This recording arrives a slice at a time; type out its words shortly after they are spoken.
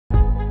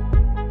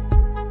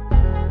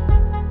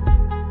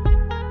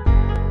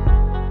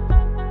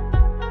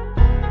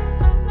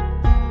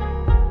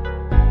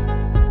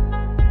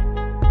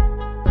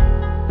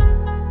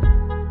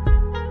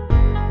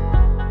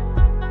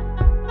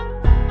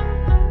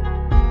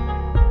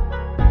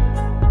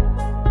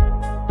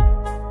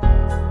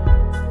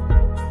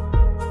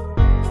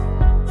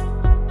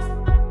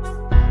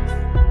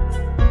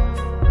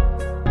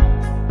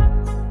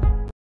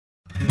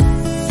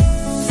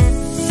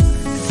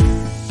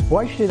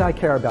why should I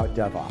care about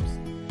DevOps?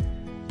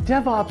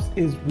 DevOps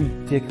is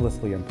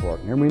ridiculously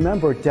important. And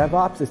remember,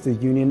 DevOps is the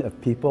union of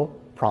people,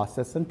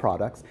 process, and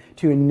products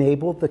to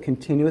enable the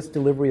continuous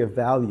delivery of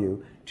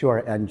value to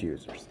our end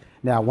users.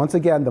 Now, once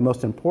again, the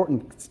most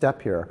important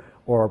step here,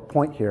 or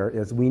point here,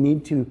 is we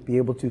need to be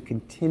able to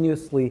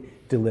continuously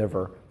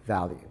deliver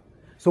value.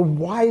 So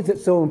why is it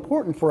so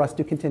important for us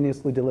to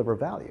continuously deliver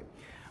value?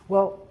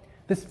 Well,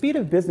 the speed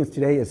of business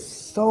today is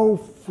so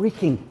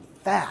freaking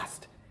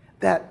fast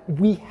that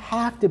we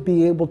have to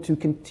be able to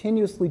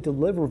continuously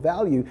deliver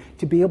value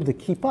to be able to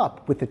keep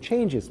up with the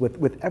changes,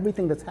 with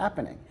everything that's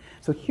happening.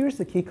 So here's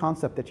the key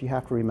concept that you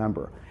have to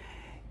remember.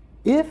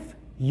 If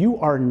you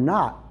are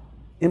not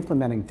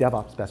implementing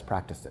DevOps best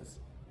practices,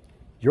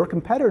 your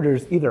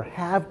competitors either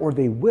have or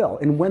they will,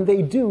 and when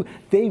they do,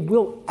 they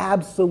will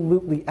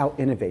absolutely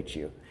out-innovate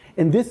you.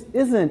 And this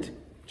isn't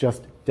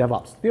just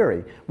DevOps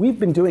theory. We've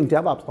been doing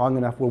DevOps long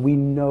enough where we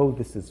know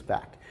this is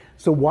fact.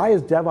 So why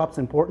is DevOps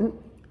important?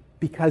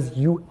 Because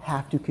you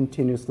have to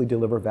continuously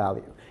deliver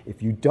value.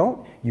 If you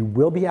don't, you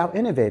will be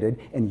out-innovated,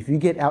 and if you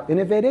get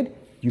out-innovated,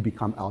 you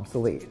become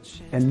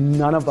obsolete. And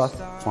none of us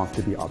wants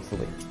to be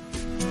obsolete.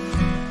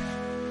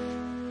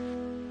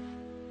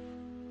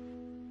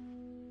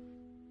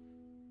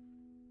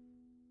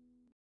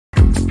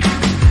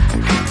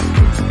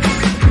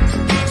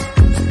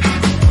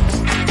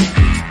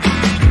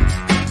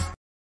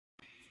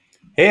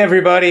 Hey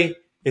everybody,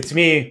 it's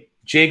me,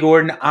 Jay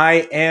Gordon.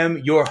 I am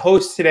your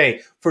host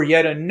today for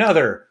yet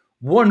another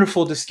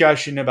wonderful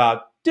discussion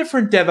about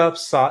different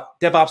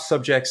DevOps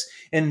subjects.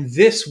 And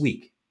this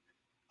week,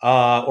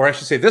 or I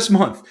should say this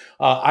month,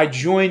 I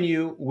join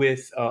you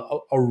with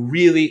a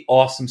really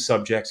awesome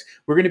subject.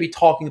 We're going to be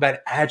talking about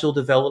Agile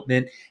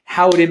development,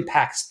 how it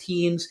impacts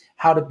teams,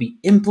 how to be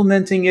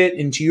implementing it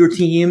into your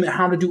team,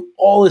 how to do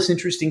all this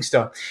interesting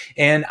stuff.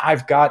 And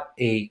I've got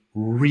a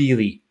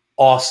really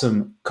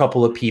awesome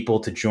couple of people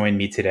to join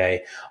me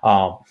today.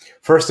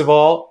 First of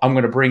all, I'm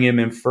going to bring him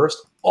in first,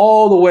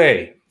 all the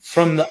way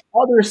from the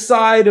other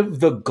side of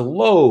the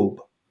globe,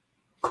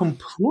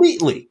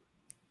 completely.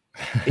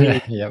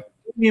 Yep.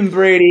 Damian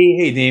Brady.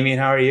 Hey, Damian,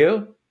 how are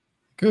you?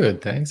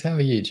 Good, thanks. How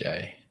are you,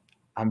 Jay?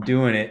 I'm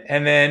doing it.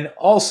 And then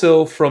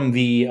also from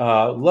the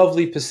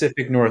lovely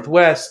Pacific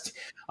Northwest,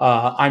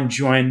 I'm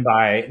joined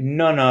by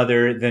none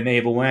other than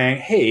Abel Wang.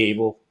 Hey,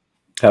 Abel.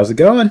 How's it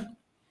going?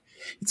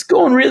 It's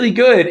going really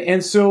good.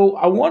 And so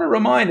I want to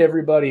remind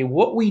everybody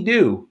what we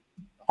do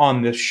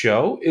on this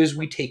show is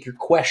we take your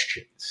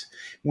questions.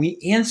 We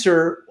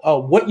answer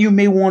what you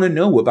may want to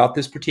know about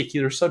this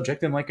particular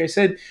subject. And like I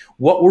said,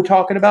 what we're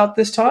talking about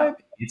this time,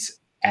 it's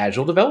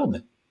Agile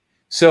development.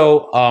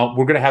 So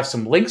we're going to have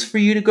some links for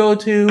you to go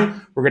to.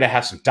 We're going to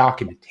have some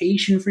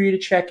documentation for you to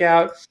check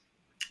out.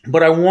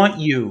 But I want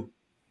you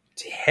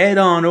to head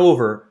on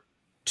over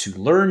to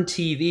Learn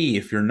TV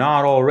if you're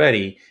not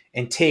already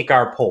and take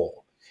our poll.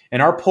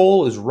 And our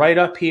poll is right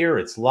up here.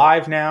 It's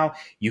live now.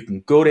 You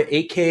can go to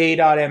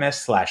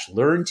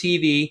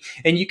aka.ms/learntv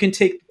and you can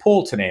take the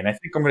poll today. And I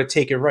think I'm going to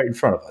take it right in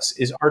front of us.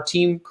 Is our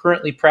team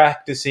currently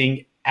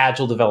practicing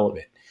Agile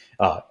development?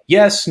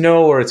 Yes,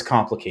 no, or it's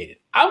complicated.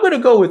 I'm going to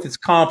go with it's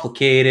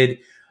complicated.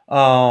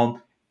 Maybe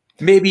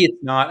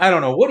it's not. I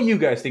don't know. What do you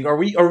guys think? Are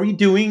we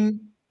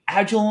doing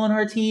Agile on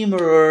our team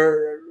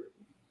or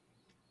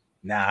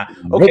nah?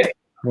 Okay.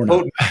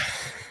 Nope,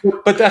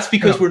 but that's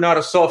because we're not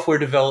a software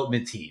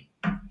development team.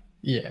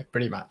 Yeah,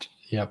 pretty much.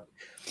 Yep.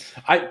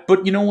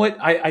 But you know what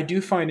I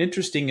do find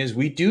interesting is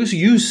we do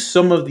use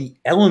some of the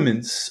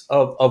elements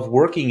of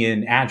working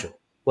in Agile,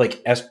 like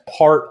as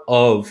part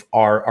of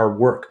our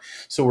work.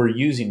 So we're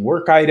using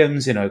work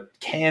items in a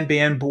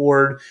Kanban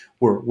board.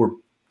 We're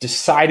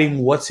deciding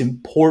what's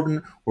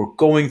important. We're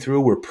going through,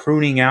 we're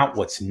pruning out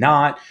what's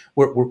not.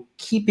 We're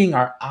keeping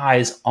our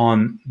eyes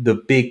on the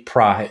big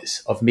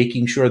prize of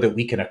making sure that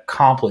we can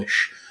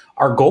accomplish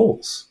our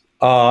goals.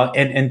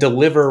 And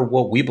deliver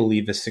what we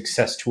believe is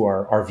success to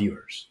our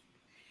viewers.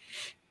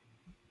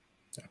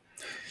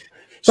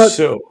 But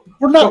so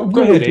we're not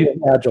go really ahead,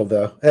 doing Agile,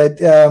 though.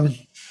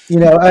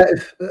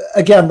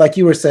 Again, like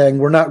you were saying,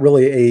 we're not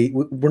really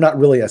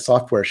a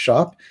software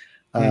shop,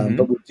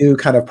 but we do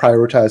kind of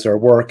prioritize our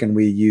work and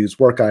we use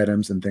work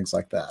items and things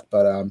like that.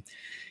 But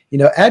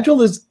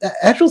Agile is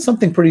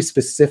something pretty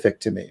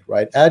specific to me,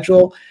 right? I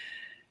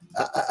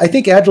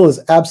think Agile is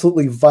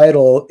absolutely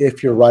vital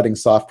if you're writing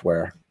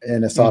software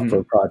in a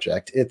software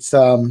project. It's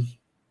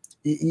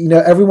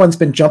everyone's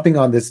been jumping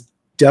on this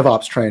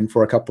DevOps train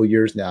for a couple of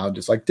years now,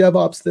 just like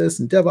DevOps this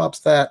and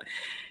DevOps that.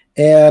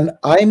 And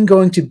I'm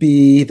going to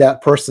be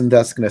that person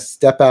that's going to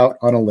step out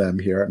on a limb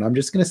here, and I'm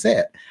just going to say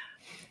it.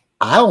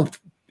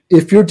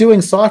 If you're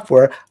doing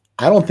software,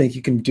 I don't think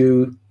you can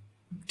do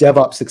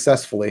DevOps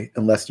successfully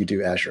unless you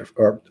do Azure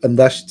or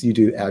unless you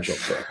do Agile.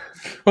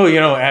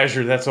 Well,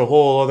 Azure, that's a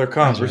whole other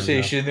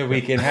conversation that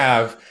we can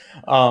have.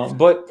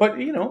 But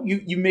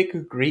you make a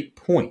great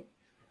point.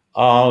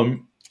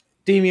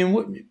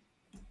 Damian,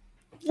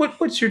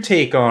 what's your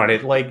take on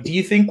it? Like, do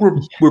you think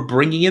we're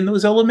bringing in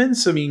those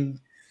elements? I mean,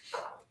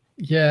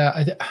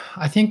 Yeah,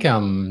 I think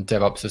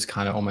DevOps is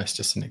kind of almost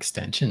just an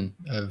extension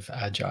of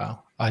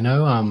Agile. I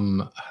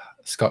know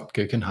Scott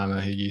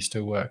Guckenheimer, who used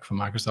to work for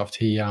Microsoft,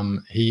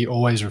 he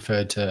always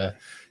referred to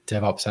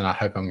DevOps, and I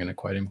hope I'm going to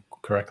quote him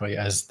correctly,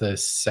 as the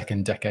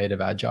second decade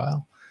of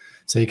Agile.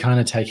 So you're kind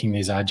of taking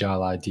these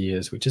Agile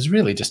ideas, which is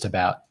really just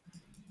about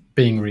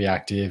being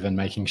reactive and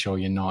making sure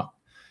you're not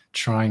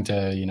trying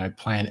to, you know,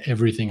 plan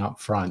everything up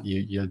front.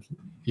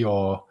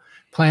 You're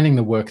planning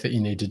the work that you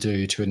need to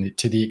do to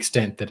the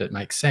extent that it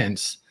makes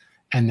sense,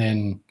 and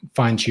then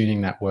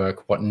fine-tuning that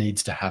work, what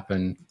needs to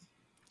happen,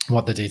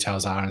 what the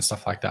details are and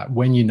stuff like that,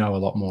 when you know a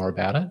lot more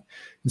about it.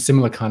 And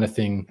similar kind of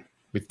thing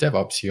with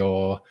DevOps,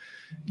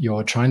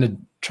 you're trying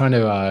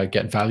to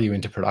get value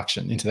into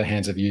production, into the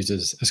hands of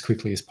users as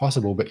quickly as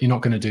possible, but you're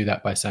not going to do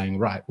that by saying,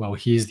 right, well,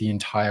 here's the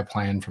entire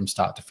plan from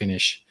start to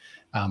finish.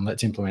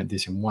 Let's implement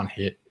this in one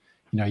hit.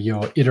 You know,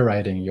 you're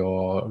iterating,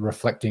 you're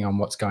reflecting on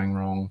what's going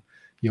wrong,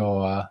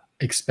 you're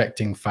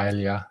expecting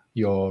failure,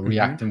 you're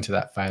reacting to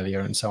that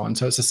failure, and so on.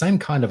 So it's the same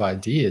kind of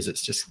ideas,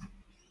 it's just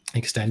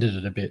extended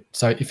it a bit.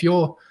 So if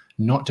you're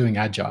not doing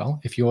Agile,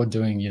 if you're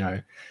doing, you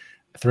know,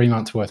 3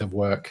 months worth of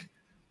work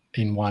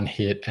in one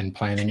hit and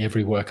planning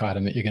every work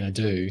item that you're going to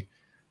do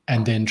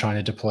and then trying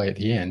to deploy at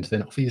the end,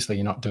 then obviously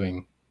you're not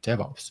doing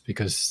DevOps,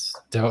 because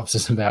DevOps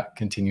is about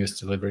continuous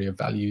delivery of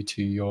value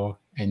to your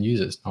end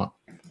users, not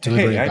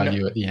delivery of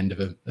value at the end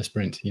of a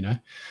sprint, you know?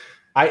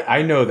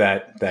 I know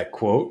that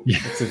quote. Yeah.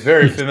 It's a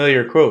very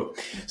familiar quote.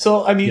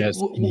 So, I mean, yes,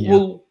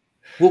 we'll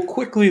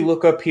quickly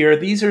look up here.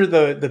 These are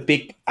the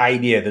big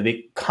idea, the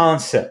big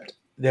concept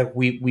that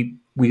we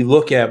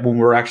look at when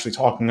we're actually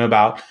talking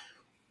about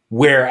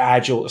where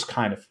Agile is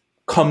kind of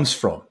comes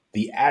from.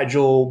 The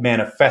Agile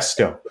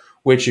Manifesto,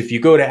 which if you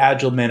go to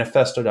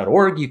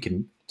agilemanifesto.org, you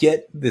can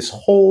get this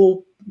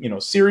whole, you know,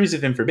 series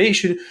of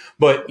information.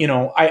 But, you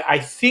know, I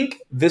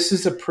think this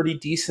is a pretty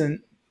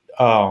decent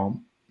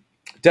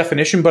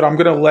definition, but I'm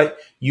going to let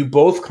you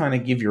both kind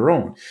of give your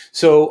own.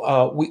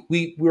 So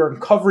we're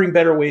uncovering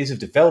better ways of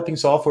developing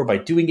software by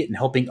doing it and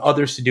helping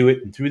others to do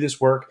it. And through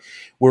this work,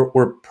 we're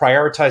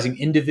prioritizing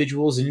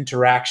individuals and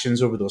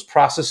interactions over those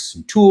processes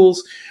and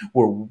tools.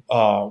 We're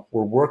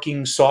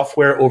working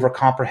software over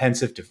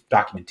comprehensive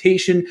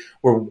documentation.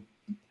 We're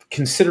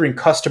considering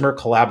customer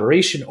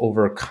collaboration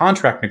over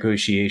contract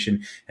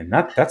negotiation. And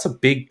that's a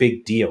big,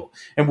 big deal.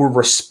 And we're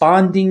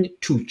responding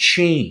to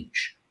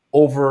change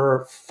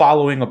over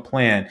following a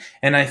plan.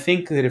 And I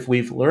think that if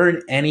we've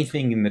learned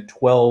anything in the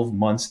 12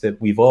 months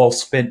that we've all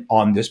spent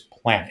on this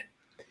planet,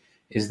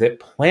 is that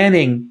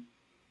planning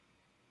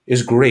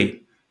is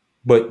great,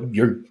 but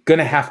you're going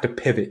to have to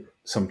pivot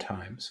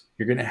sometimes.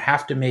 You're going to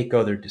have to make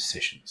other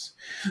decisions.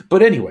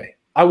 But anyway,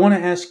 I want to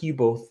ask you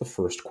both the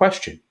first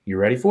question. You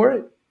ready for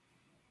it?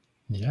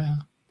 Yeah,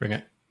 bring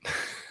it.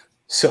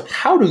 So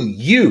how do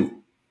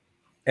you,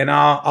 and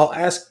I'll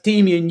ask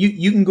Damian,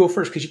 you can go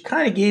first because you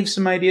kind of gave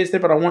some ideas there,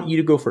 but I want you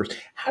to go first.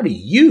 How do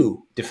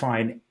you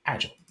define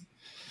Agile?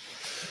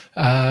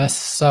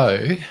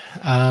 So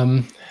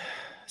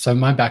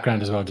my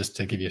background as well, just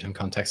to give you some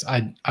context,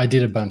 I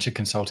did a bunch of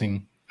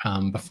consulting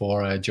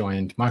before I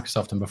joined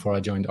Microsoft and before I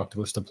joined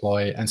Octopus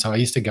Deploy. And so I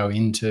used to go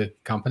into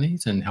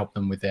companies and help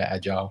them with their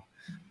Agile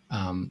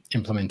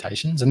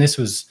implementations. And this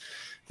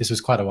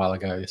was quite a while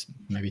ago,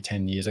 maybe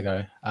 10 years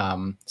ago.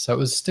 So it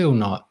was still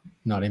not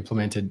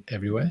implemented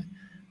everywhere.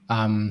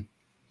 And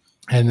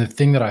the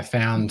thing that I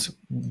found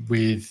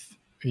with,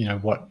 you know,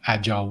 what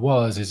Agile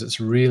was, is it's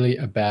really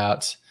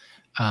about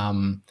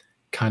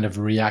kind of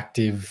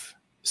reactive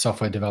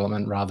software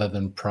development rather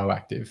than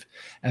proactive.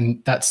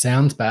 And that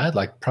sounds bad.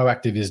 Like,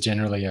 proactive is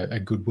generally a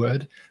good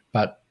word,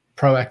 but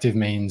proactive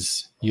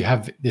means you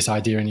have this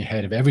idea in your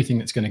head of everything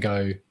that's going to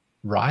go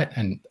right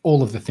and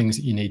all of the things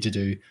that you need to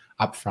do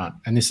up front.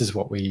 And this is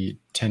what we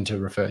tend to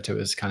refer to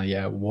as kind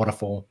of,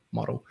 waterfall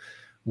model,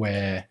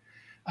 where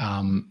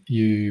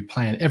you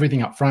plan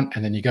everything up front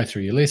and then you go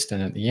through your list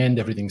and at the end,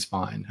 everything's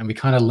fine. And we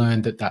kind of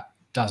learned that that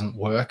doesn't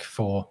work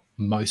for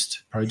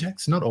most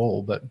projects, not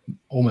all, but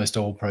almost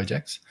all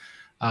projects.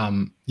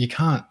 You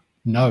can't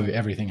know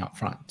everything up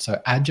front.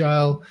 So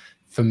Agile,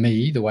 for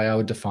me, the way I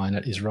would define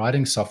it is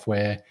writing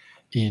software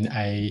in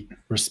a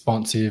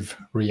responsive,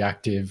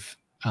 reactive,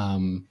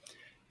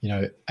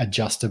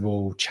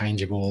 adjustable,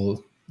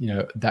 changeable,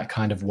 that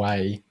kind of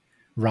way,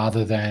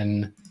 rather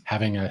than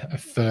having a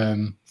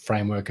firm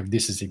framework of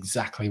this is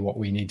exactly what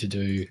we need to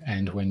do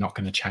and we're not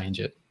going to change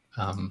it.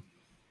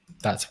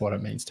 That's what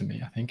it means to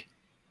me, I think.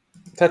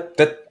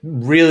 That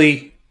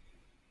really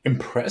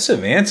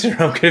impressive answer.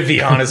 I'm going to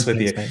be honest with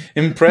you.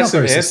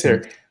 Impressive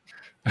answer.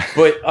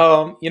 But,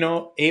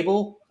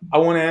 Abel, I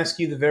want to ask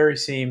you the very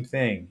same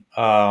thing.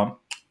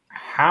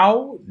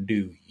 How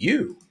do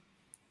you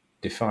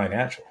define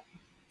Agile?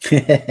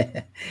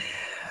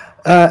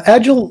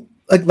 Agile,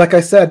 like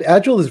I said,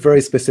 Agile is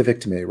very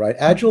specific to me, right?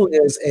 Agile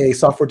is a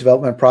software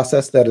development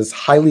process that is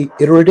highly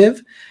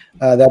iterative,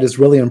 that is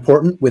really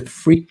important, with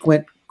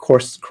frequent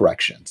course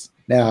corrections.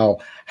 Now,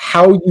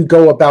 how you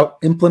go about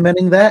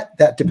implementing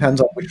that depends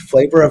on which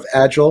flavor of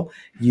Agile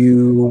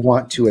you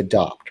want to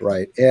adopt,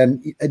 right?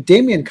 And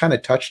Damian kind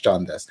of touched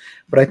on this,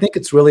 but I think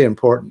it's really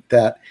important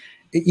that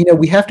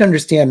we have to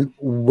understand,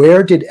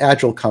 where did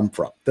Agile come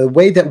from? The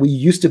way that we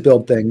used to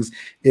build things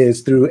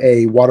is through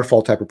a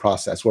waterfall type of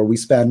process where we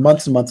spend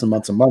months and months and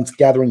months and months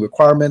gathering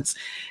requirements,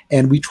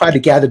 and we try to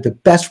gather the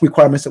best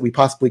requirements that we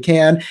possibly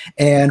can.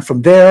 And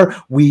from there,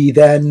 we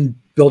then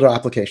build our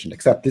application,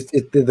 except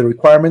the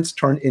requirements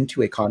turn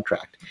into a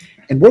contract.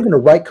 And we're going to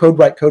write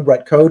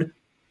code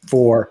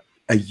for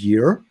a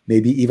year,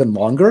 maybe even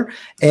longer.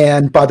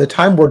 And by the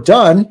time we're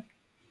done,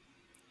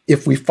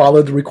 if we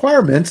follow the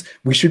requirements,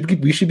 we should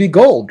be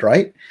gold,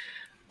 right?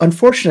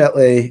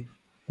 Unfortunately,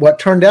 what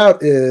turned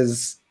out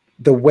is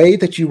the way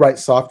that you write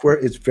software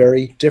is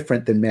very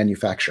different than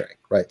manufacturing,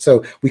 right?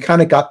 So we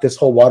kind of got this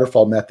whole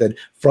waterfall method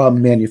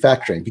from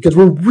manufacturing because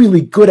we're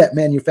really good at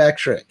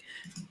manufacturing,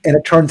 and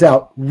it turns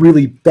out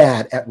really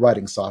bad at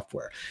writing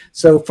software.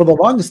 So for the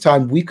longest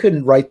time, we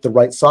couldn't write the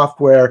right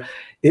software.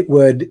 It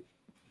would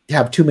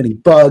have too many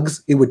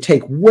bugs. It would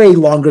take way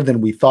longer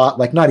than we thought,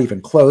 like not even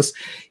close.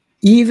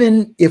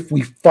 Even if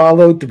we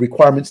followed the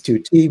requirements to a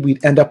T,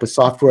 we'd end up with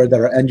software that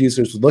our end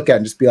users would look at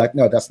and just be like,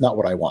 no, that's not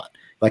what I want.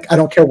 Like, I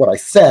don't care what I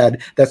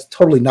said. That's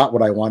totally not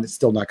what I want. It's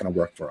still not going to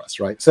work for us,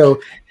 right? So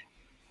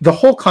the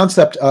whole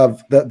concept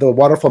of the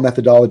waterfall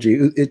methodology,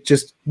 it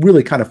just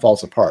really kind of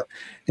falls apart.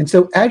 And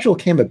so Agile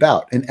came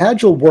about, and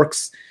Agile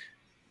works,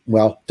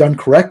 well, done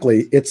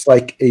correctly. It's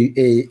like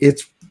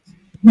it's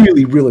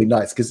really, really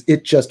nice because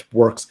it just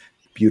works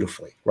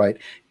beautifully, right?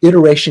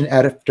 Iteration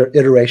after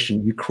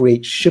iteration, you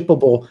create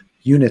shippable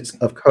units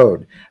of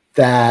code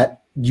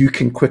that you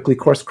can quickly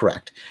course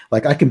correct.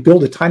 Like, I can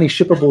build a tiny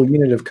shippable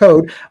unit of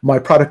code. My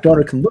product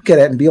owner can look at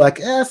it and be like,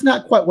 it's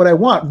not quite what I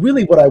want.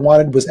 Really what I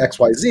wanted was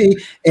XYZ.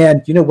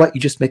 And you know what?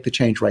 You just make the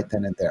change right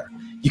then and there.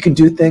 You can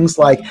do things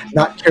like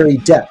not carry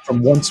debt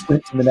from one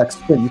sprint to the next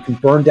sprint. You can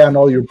burn down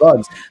all your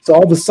bugs. So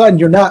all of a sudden,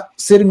 you're not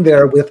sitting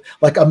there with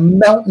like a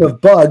mountain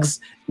of bugs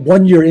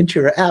 1 year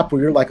into your app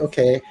where you're like,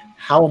 okay,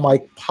 how am I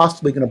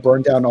possibly going to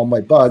burn down all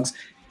my bugs?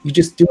 You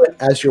just do it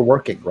as you're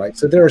working, right?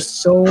 So there are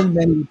so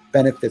many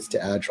benefits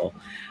to Agile.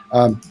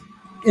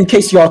 In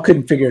case y'all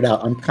couldn't figure it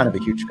out, I'm kind of a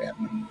huge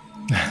fan.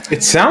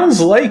 It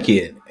sounds like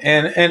it.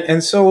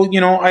 And so,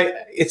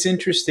 it's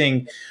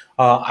interesting.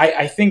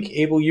 I think,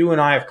 Abel, you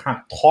and I have kind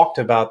of talked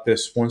about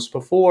this once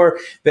before,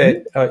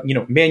 that,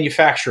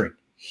 manufacturing,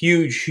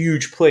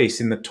 huge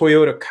place in the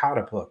Toyota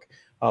Kata book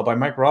by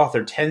Mike Roth.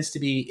 There tends to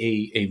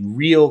be a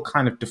real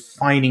kind of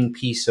defining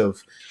piece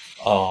of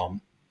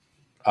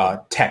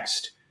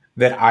text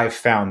that I've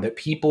found, that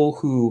people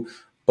who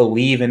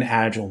believe in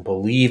Agile,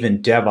 believe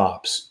in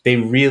DevOps, they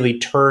really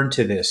turn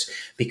to this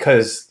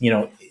because,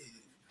 the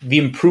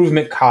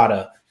improvement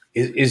kata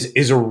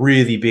is a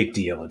really big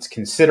deal. It's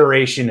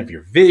consideration of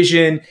your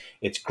vision,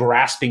 it's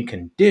grasping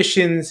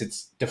conditions,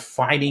 it's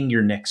defining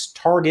your next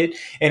target,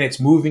 and it's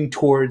moving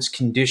towards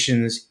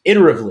conditions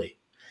iteratively.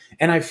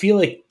 And I feel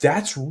like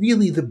that's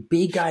really the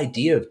big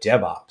idea of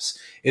DevOps,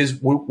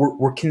 is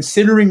we're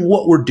considering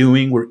what we're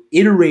doing, we're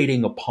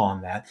iterating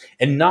upon that,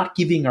 and not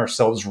giving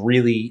ourselves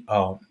really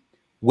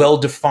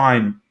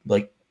well-defined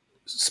like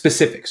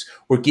specifics.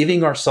 We're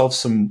giving ourselves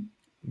some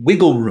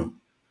wiggle room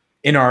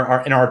in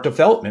our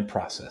development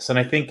process. And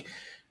I think,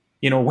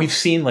 we've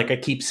seen, like I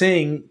keep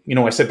saying,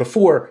 I said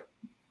before,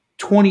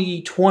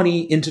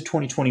 2020 into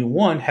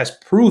 2021 has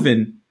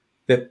proven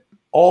that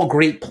all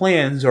great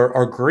plans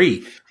are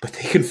great, but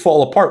they can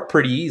fall apart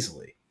pretty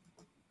easily.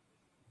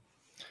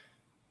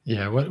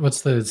 Yeah,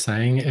 what's the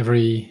saying?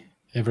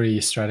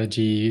 Every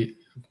strategy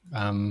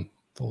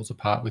falls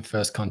apart with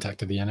first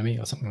contact of the enemy,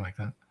 or something like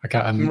that.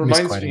 I'm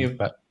misquoting,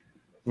 but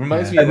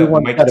reminds me of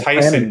Mike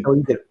Tyson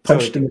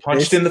punched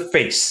in the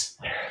face.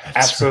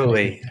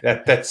 Absolutely,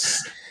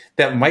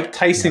 that Mike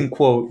Tyson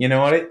quote. You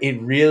know what?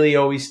 It really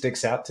always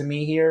sticks out to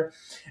me here,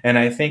 and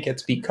I think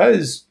it's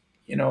because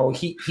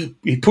he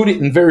put it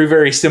in very,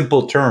 very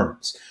simple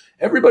terms.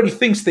 Everybody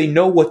thinks they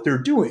know what they're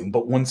doing,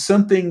 but when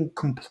something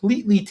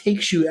completely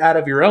takes you out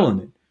of your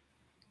element,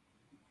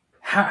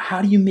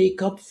 how do you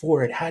make up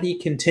for it? How do you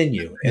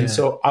continue? And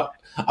so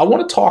I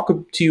want to talk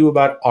to you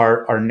about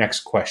our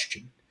next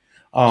question.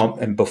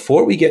 And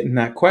before we get in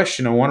that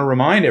question, I want to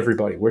remind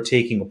everybody we're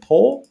taking a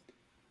poll.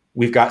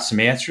 We've got some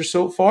answers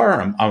so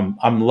far.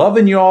 I'm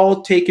loving you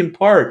all taking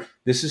part.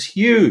 This is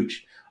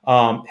huge.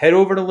 Head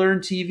over to Learn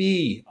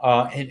TV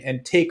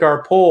and take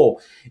our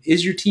poll.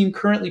 Is your team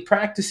currently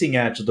practicing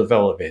Agile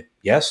Development?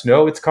 Yes,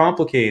 no, it's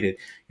complicated.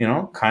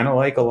 Kind of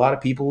like a lot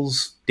of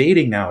people's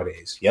dating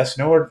nowadays. Yes,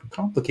 no, or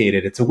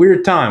complicated. It's a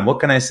weird time. What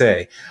can I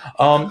say?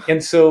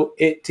 And so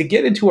to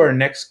get into our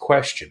next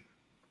question,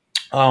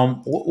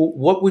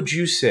 what would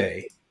you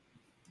say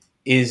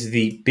is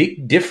the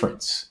big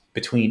difference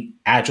between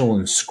Agile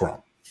and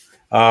Scrum?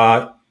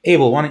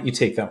 Abel, why don't you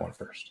take that one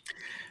first?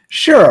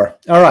 Sure.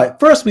 All right.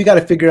 First, we got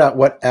to figure out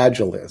what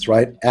Agile is,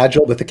 right?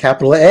 Agile with a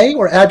capital A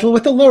or Agile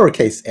with a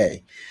lowercase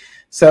a.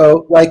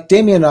 So like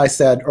Damian and I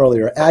said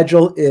earlier,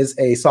 Agile is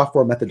a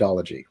software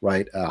methodology,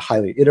 right?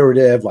 Highly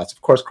iterative, lots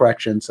of course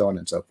corrections, so on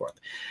and so forth.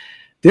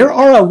 There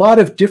are a lot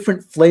of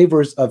different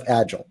flavors of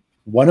Agile.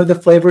 One of the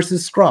flavors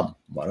is Scrum.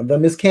 One of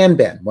them is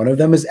Kanban. One of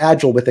them is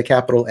Agile with a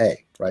capital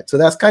A, right? So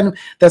that's kind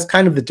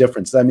of the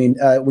difference. I mean,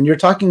 when you're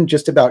talking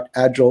just about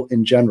Agile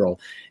in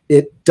general,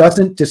 it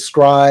doesn't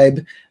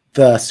describe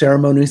the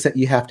ceremonies that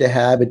you have to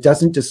have. It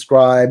doesn't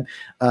describe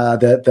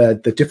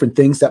the different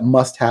things that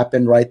must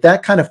happen, right?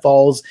 That kind of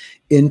falls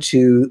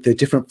into the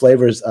different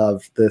flavors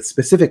of the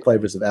specific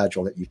flavors of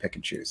Agile that you pick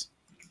and choose.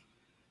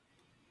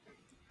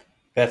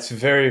 That's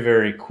very,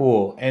 very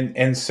cool.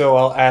 And so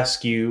I'll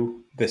ask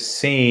you the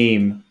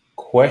same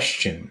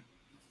question,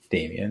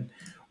 Damian.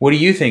 What do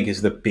you think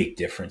is the big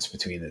difference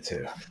between the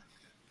two?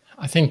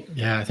 I think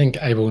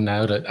Abel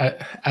nailed it.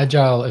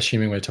 Agile,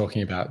 assuming we're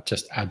talking about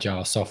just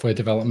agile software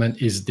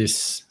development, is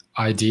this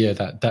idea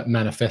that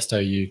manifesto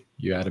you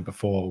added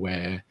before,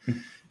 where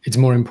it's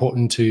more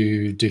important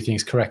to do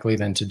things correctly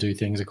than to do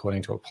things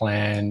according to a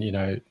plan. You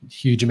know,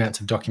 huge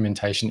amounts of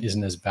documentation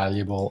isn't as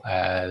valuable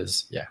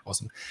as,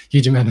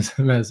 huge amounts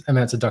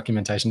of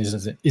documentation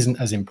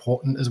isn't as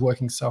important as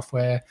working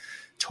software,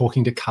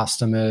 talking to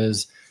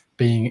customers,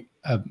 being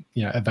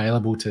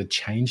available to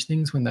change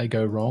things when they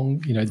go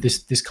wrong. You know,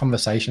 this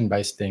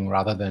conversation-based thing,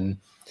 rather than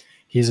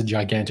here's a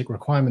gigantic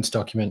requirements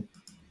document,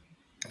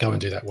 go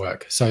and do that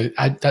work. So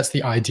that's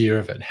the idea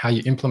of it. How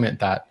you implement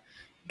that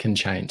can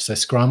change. So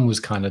Scrum was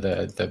kind of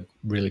the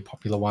really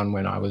popular one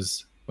when I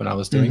was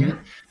doing it,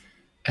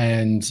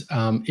 and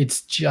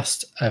it's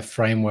just a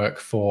framework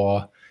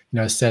for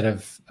a set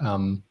of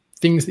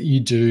things that you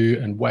do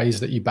and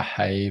ways that you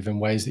behave and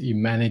ways that you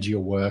manage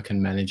your work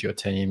and manage your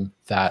team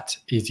that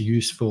is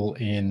useful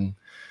in,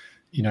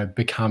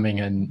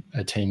 becoming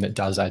a team that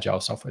does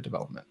agile software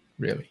development,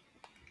 really.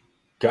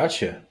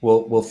 Gotcha.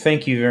 Well,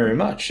 thank you very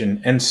much.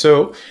 And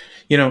so,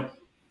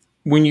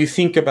 when you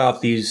think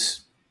about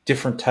these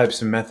different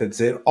types of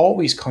methods, it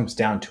always comes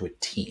down to a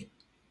team.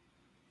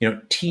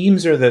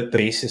 Teams are the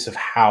basis of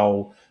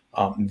how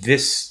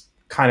this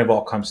kind of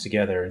all comes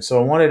together. And so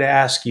I wanted to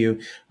ask you,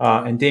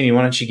 and Damian,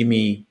 why don't you give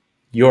me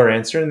your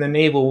answer, and then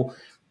Abel,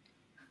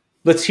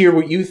 let's hear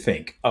what you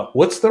think.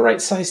 What's the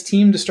right size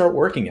team to start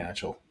working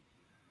Agile?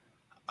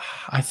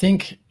 I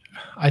think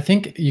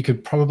you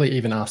could probably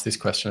even ask this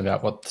question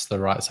about what's the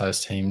right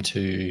size team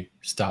to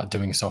start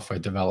doing software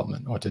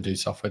development or to do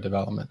software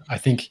development. I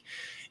think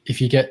if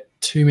you get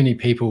too many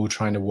people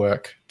trying to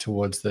work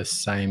towards the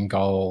same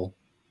goal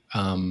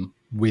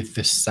with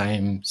the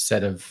same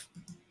set of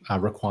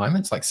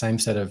requirements, like same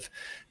set of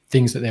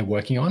things that they're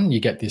working on,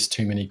 you get this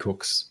too many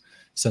cooks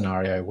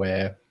scenario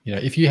where,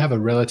 if you have a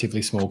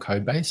relatively small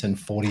code base and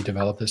 40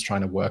 developers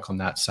trying to work on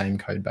that same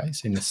code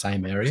base in the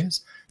same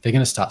areas, they're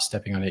going to start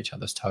stepping on each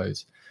other's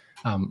toes,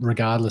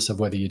 regardless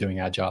of whether you're doing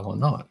Agile or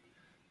not.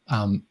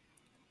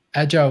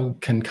 Agile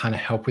can kind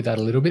of help with that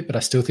a little bit, but I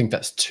still think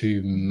that's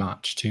too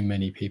much, too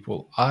many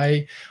people.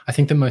 I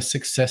think the most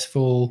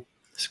successful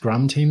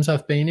Scrum teams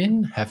I've been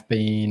in have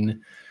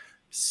been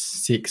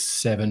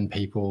 6-7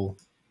 people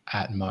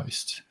at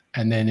most.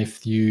 And then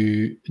if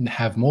you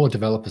have more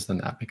developers than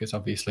that, because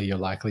obviously you're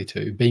likely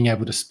to, being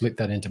able to split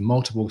that into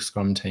multiple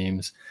Scrum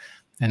teams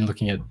and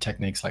looking at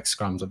techniques like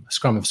Scrum of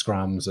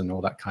Scrums and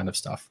all that kind of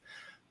stuff.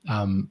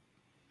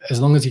 As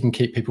long as you can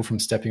keep people from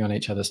stepping on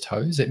each other's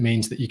toes, it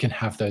means that you can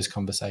have those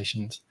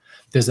conversations.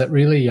 There's that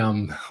really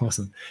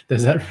awesome.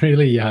 There's that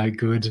really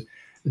good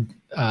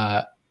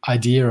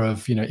idea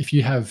of, if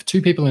you have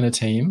 2 people in a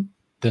team,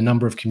 the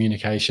number of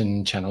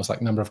communication channels, like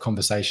number of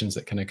conversations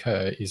that can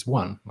occur, is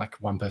 1, like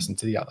one person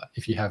to the other.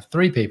 If you have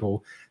 3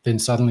 people, then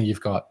suddenly you've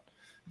got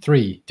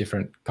 3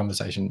 different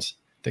conversations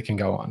that can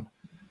go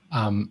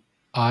on.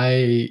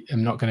 I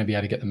am not going to be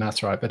able to get the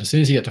maths right, but as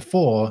soon as you get to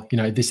 4,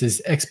 this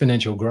is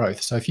exponential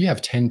growth. So if you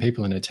have 10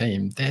 people in a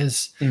team,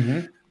 there's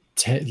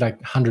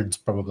like hundreds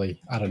probably.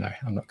 I don't know.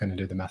 I'm not going to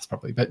do the maths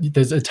properly, but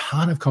there's a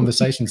ton of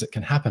conversations that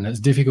can happen. It's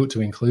difficult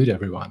to include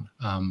everyone.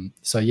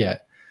 So yeah,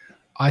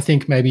 I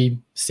think maybe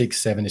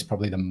 6-7 is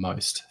probably the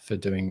most for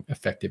doing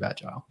effective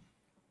Agile.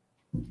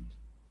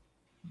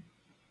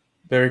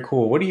 Very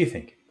cool. What do you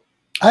think?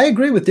 I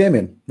agree with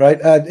Damian, right?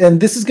 And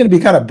this is going to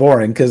be kind of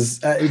boring because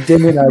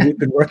Damian and I, we've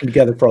been working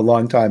together for a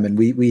long time, and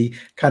we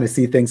kind of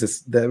see things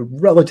as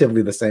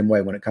relatively the same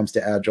way when it comes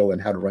to Agile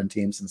and how to run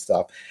teams and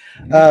stuff.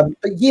 But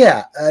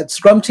yeah,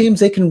 Scrum teams,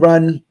 they can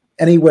run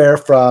anywhere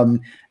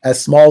from as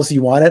small as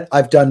you want it.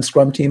 I've done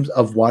Scrum teams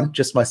of 1,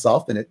 just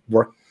myself, and it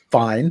worked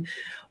fine,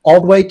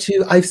 all the way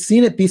to, I've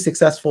seen it be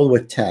successful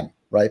with 10,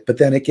 right? But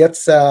then it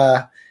gets,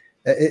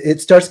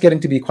 it starts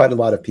getting to be quite a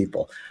lot of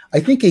people. I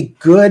think a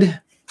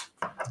good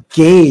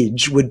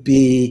gauge would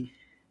be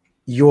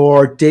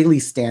your daily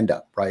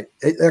stand-up, right?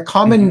 A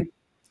common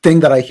thing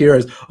that I hear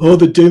is, oh,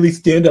 the daily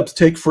stand-ups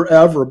take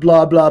forever,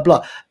 blah, blah,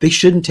 blah. They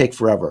shouldn't take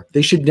forever.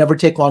 They should never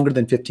take longer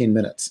than 15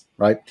 minutes,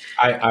 right?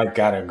 I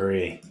gotta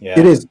agree. Yeah.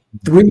 It is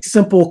 3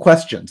 simple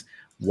questions.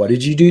 What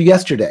did you do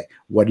yesterday?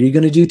 What are you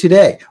going to do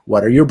today?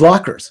 What are your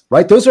blockers,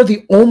 right? Those are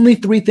the only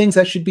 3 things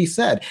that should be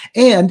said.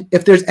 And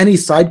if there's any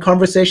side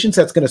conversations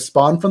that's going to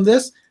spawn from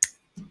this,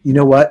 you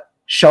know what?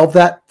 Shelve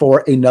that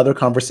for another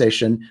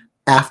conversation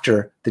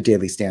after the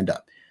daily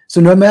stand-up. So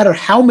no matter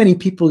how many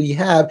people you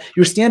have,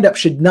 your stand-up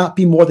should not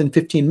be more than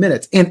 15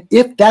 minutes. And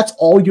if that's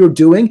all you're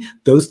doing,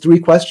 those 3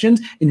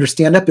 questions, and your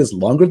stand-up is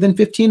longer than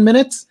 15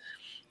 minutes,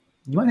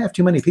 you might have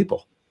too many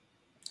people.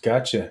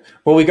 Gotcha.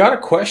 Well, we got a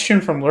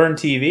question from Learn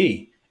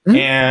TV. Mm-hmm.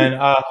 And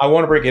I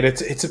want to break it.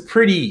 It's a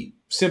pretty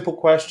simple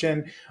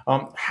question.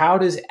 How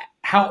does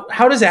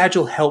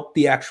Agile help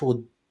the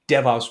actual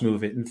DevOps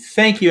movement? And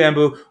thank you,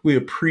 Embu. We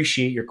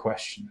appreciate your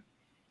question.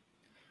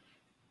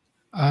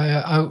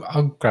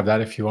 I'll grab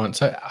that if you want.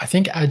 So I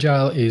think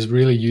Agile is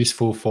really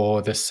useful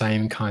for the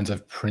same kinds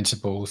of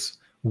principles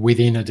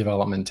within a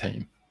development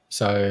team.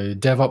 So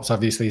DevOps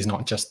obviously is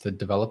not just the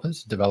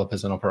developers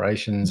and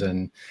operations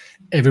and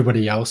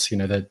everybody else. You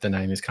know, the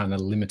name is kind of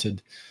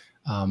limited.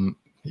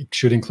 It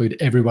should include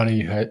everyone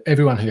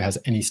who has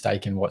any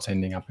stake in what's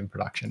ending up in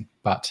production.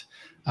 But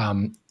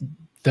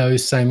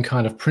those same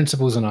kind of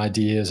principles and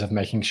ideas of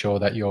making sure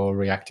that you're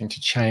reacting to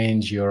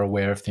change, you're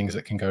aware of things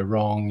that can go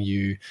wrong,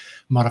 you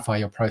modify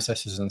your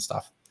processes and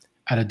stuff.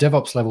 At a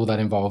DevOps level, that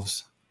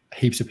involves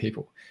heaps of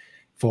people.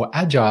 For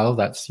Agile,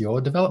 that's your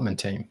development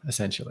team,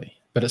 essentially.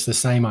 But it's the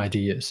same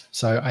ideas.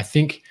 So I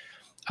think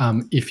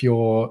if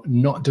you're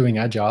not doing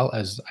Agile,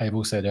 as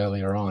Abel said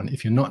earlier on,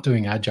 if you're not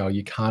doing Agile,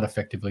 you can't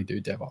effectively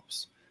do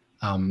DevOps.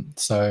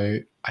 So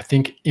I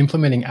think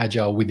implementing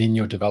Agile within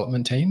your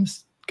development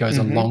teams goes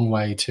a long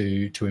way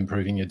to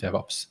improving your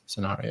DevOps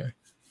scenario.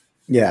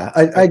 Yeah,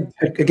 I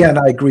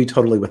agree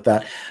totally with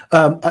that.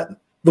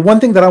 The one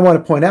thing that I want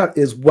to point out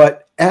is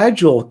what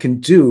Agile can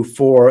do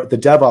for the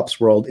DevOps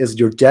world is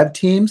your dev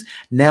teams,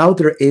 now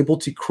they're able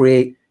to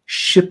create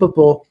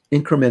shippable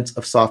increments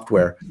of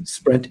software,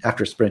 sprint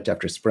after sprint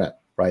after sprint,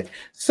 right?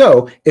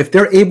 So if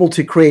they're able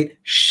to create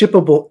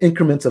shippable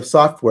increments of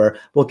software,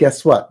 well,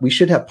 guess what? We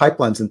should have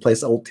pipelines in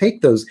place that will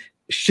take those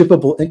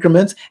shippable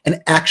increments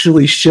and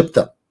actually ship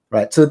them,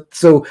 right?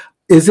 So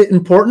is it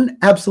important?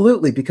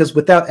 Absolutely, because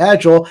without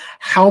Agile,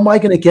 how am I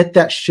going to get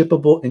that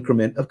shippable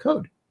increment of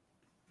code?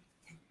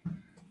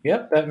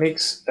 Yep, that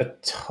makes a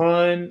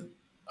ton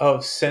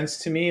of sense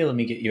to me. Let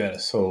me get you out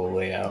of solo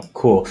layout.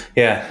 Cool.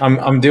 Yeah,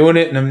 I'm doing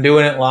it, and I'm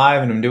doing it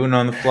live, and I'm doing it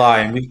on the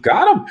fly. And we've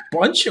got a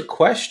bunch of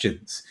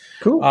questions.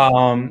 Cool.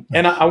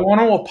 And I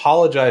want to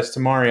apologize to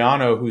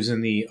Mariano, who's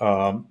in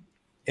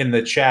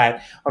the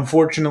chat.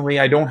 Unfortunately,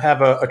 I don't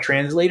have a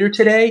translator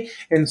today.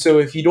 And so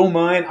if you don't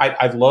mind,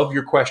 I'd love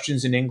your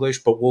questions in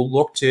English, but we'll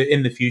look to,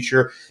 in the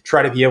future,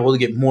 try to be able to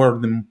get more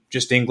of them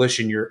just English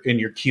in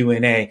your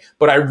Q&A.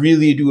 But I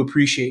really do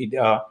appreciate,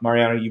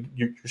 Mariano,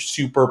 you're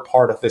super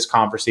part of this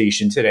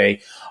conversation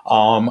today.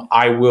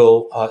 I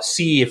will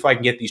see if I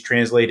can get these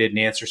translated and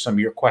answer some of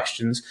your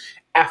questions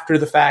after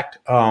the fact.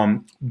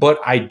 But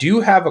I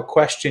do have a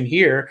question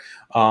here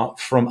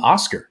from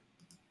Oscar.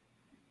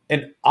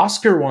 And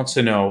Oscar wants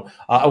to know,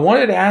 I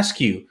wanted to ask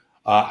you,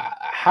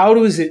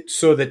 how is it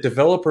so that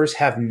developers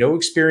have no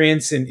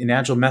experience in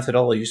Agile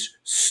methodologies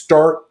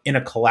start in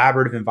a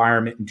collaborative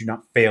environment and do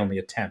not fail in the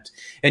attempt?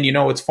 And you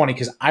know, it's funny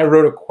because I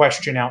wrote a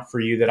question out for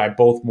you that I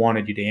both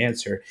wanted you to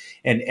answer.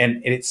 And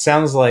it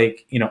sounds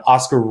like, you know,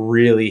 Oscar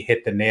really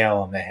hit the nail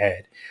on the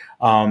head.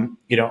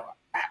 You know,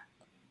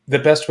 the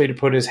best way to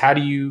put it is, how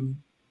do you,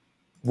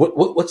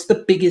 what's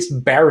the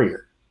biggest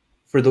barrier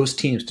for those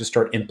teams to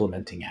start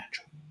implementing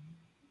Agile?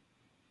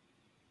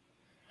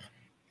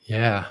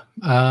 Yeah,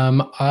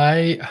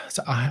 I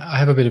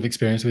have a bit of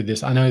experience with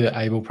this. I know that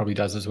Abel probably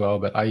does as well,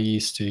 but I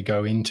used to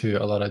go into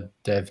a lot of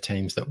dev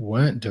teams that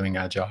weren't doing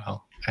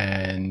Agile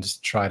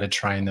and try to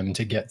train them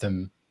to get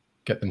them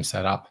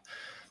set up.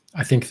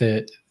 I think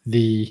that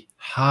the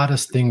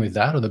hardest thing with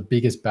that, or the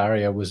biggest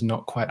barrier, was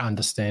not quite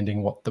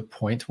understanding what the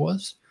point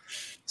was.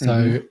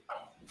 So,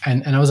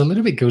 and I was a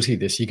little bit guilty of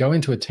this. You go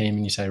into a team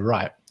and you say,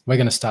 right, we're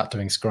going to start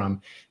doing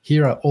Scrum.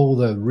 Here are all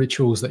the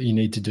rituals that you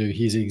need to do.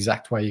 Here's the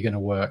exact way you're going to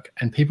work.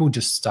 And people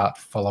just start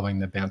following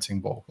the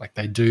bouncing ball. Like,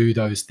 they do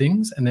those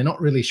things and they're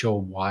not really sure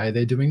why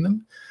they're doing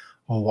them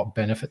or what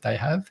benefit they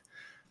have.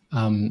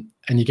 And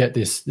you get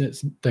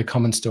the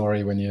common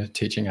story when you're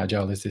teaching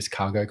Agile is this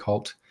cargo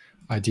cult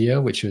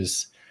idea, which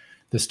was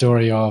the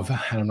story of,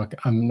 and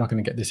I'm not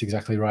going to get this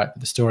exactly right,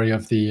 but the story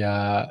of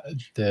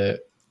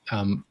the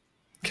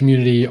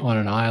community on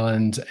an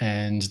island,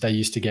 and they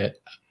used to get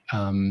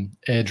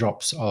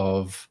airdrops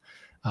of,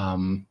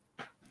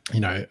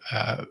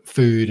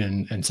 food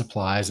and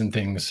supplies and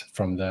things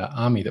from the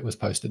army that was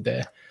posted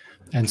there.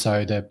 And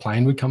so the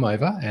plane would come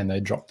over and they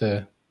drop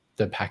the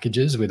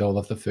packages with all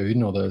of the food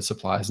and all the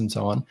supplies and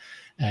so on.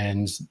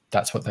 And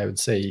that's what they would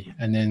see.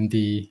 And then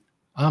the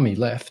army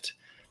left.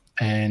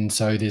 And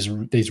so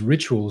these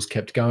rituals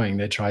kept going.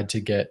 They tried to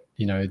get,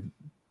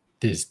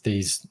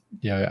 these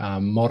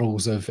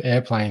models of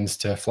airplanes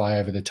to fly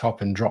over the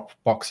top and drop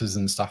boxes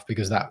and stuff,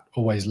 because that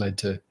always led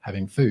to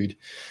having food.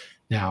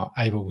 Now,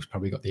 Abel's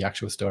probably got the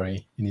actual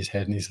story in his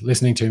head and he's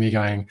listening to me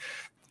going,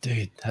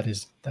 dude, that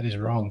is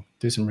wrong.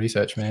 Do some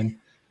research, man.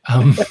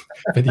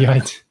 But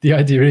the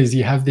idea is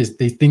you have these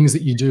things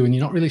that you do and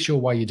you're not really sure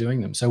why you're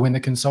doing them. So when the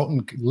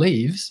consultant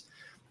leaves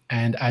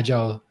and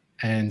Agile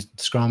and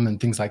Scrum and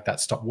things like that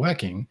stop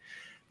working,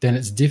 then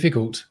it's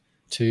difficult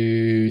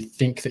to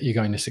think that you're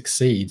going to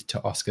succeed,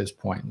 to Oscar's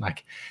point.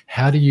 Like,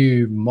 how do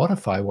you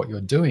modify what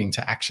you're doing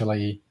to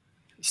actually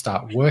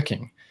start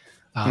working?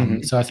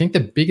 So I think the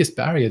biggest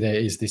barrier there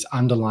is this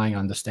underlying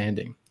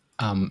understanding.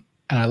 And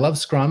I love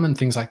Scrum and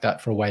things like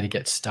that for a way to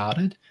get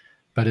started.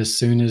 But as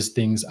soon as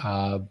things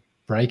are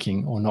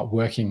breaking or not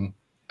working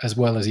as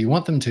well as you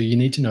want them to, you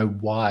need to know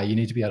why. You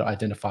need to be able to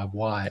identify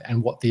why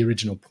and what the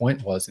original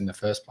point was in the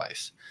first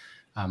place.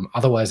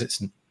 Otherwise,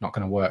 it's not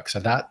going to work. So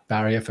that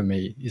barrier for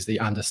me is the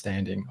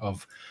understanding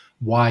of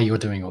why you're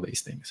doing all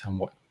these things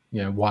and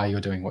why you're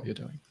doing what you're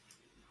doing.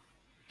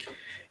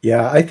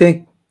 Yeah, I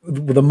think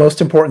the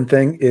most important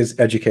thing is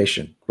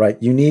education, right?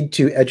 You need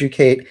to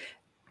educate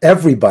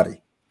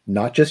everybody,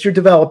 not just your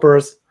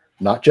developers,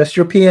 not just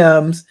your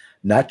PMs,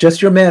 not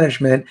just your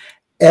management.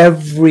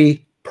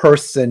 Every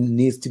person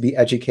needs to be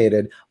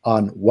educated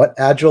on what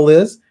Agile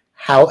is,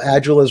 how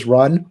Agile is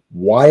run,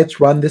 why it's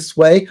run this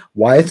way,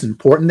 why it's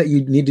important that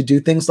you need to do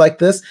things like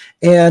this,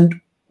 and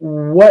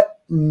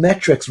what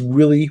metrics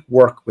really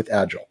work with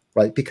Agile,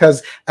 right?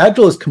 Because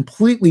Agile is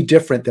completely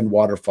different than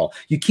waterfall.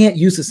 You can't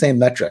use the same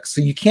metrics.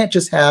 So you can't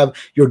just have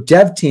your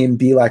dev team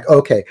be like,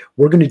 okay,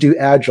 we're going to do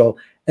Agile,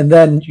 and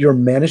then your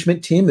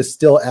management team is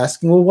still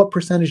asking, well, what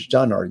percentage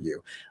done are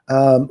you?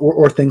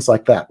 Or things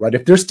like that, right?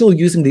 If they're still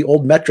using the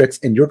old metrics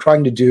and you're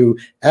trying to do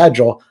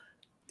Agile,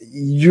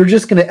 you're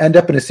just going to end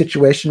up in a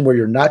situation where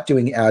you're not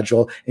doing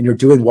Agile and you're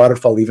doing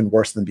waterfall even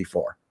worse than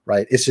before,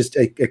 right? It's just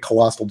a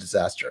colossal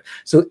disaster.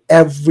 So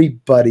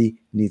everybody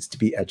needs to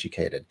be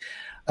educated.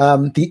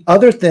 The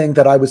other thing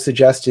that I would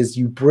suggest is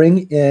you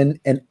bring in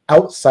an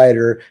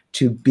outsider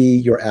to be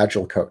your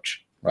Agile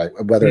coach, right?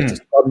 Whether it's a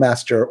Scrum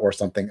Master or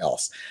something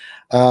else.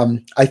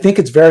 I think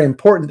it's very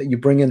important that you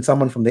bring in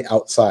someone from the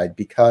outside,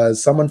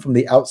 because someone from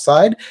the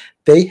outside,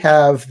 they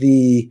have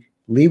the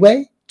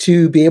leeway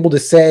to be able to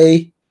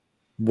say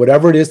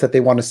whatever it is that they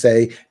want to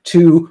say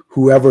to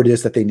whoever it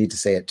is that they need to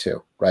say it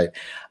to, right?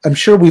 I'm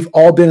sure we've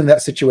all been in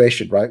that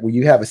situation, right? Where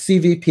you have a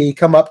CVP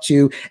come up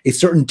to a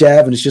certain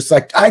dev and it's just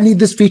like, I need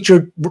this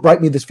feature,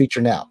 write me this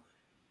feature now.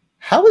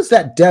 How is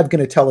that dev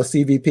going to tell a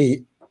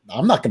CVP,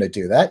 I'm not going to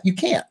do that? You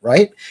can't,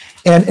 right?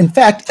 And in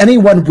fact,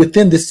 anyone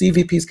within the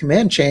CVP's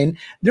command chain,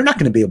 they're not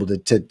going to be able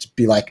to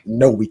be like,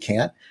 no, we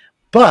can't.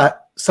 But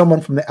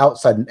someone from the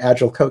outside, an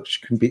Agile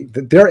coach,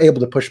 they're able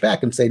to push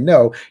back and say,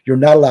 no, you're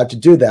not allowed to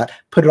do that.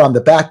 Put it on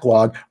the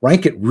backlog,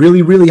 rank it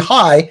really, really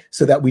high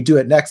so that we do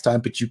it next time,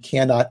 but you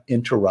cannot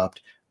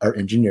interrupt our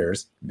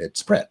engineers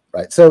mid-sprint,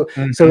 right? So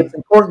it's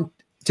important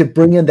to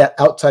bring in that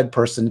outside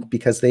person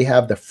because they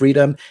have the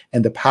freedom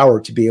and the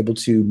power to be able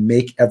to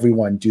make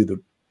everyone do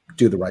the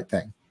right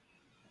thing.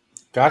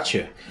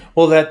 Gotcha.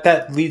 Well,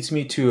 that leads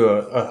me to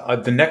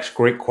the next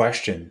great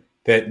question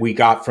that we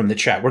got from the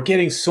chat. We're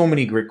getting so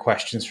many great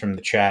questions from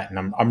the chat,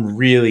 and I'm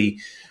really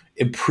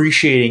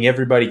appreciating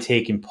everybody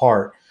taking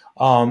part.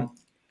 And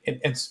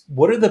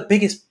what are the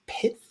biggest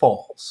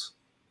pitfalls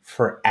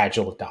for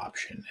Agile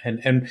adoption?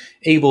 And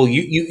Abel,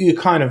 you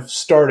kind of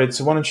started,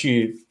 so why don't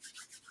you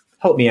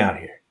help me out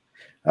here?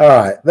 All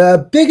right.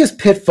 The biggest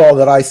pitfall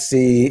that I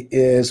see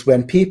is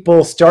when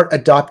people start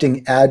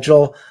adopting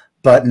Agile,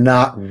 but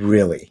not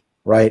really.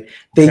 Right?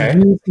 They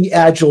use the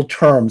Agile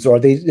terms, or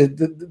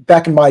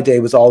back in my day,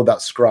 it was all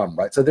about Scrum,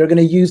 right? So they're going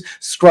to use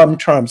Scrum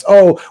terms.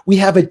 Oh, we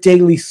have a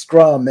daily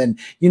Scrum, and,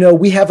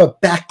 we have a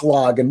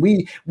backlog, and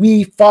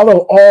we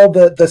follow all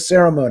the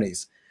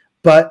ceremonies,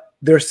 but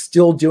they're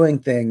still doing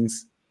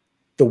things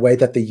the way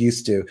that they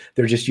used to.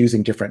 They're just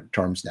using different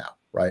terms now,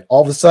 right?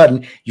 All of a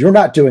sudden, you're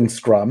not doing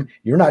Scrum,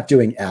 you're not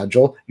doing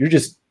Agile, you're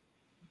just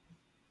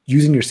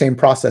using your same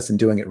process and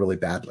doing it really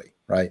badly,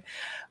 right?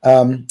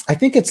 I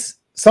think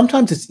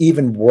sometimes it's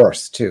even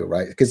worse too,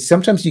 right? Because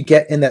sometimes you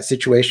get in that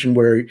situation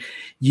where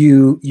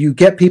you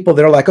get people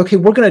that are like, okay,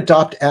 we're going to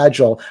adopt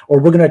Agile, or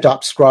we're going to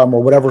adopt Scrum,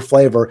 or whatever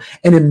flavor,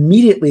 and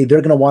immediately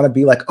they're going to want to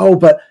be like, oh,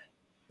 but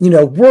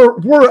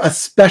we're a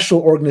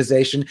special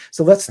organization,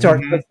 so let's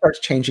start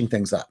changing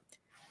things up.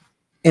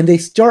 And they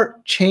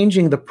start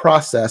changing the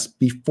process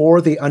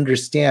before they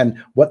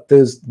understand what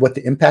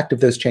the impact of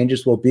those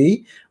changes will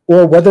be,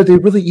 or whether they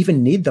really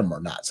even need them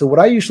or not. So what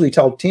I usually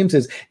tell teams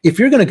is, if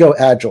you're going to go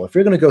Agile, if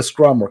you're going to go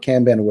Scrum or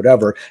Kanban or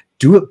whatever,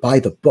 do it by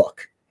the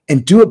book.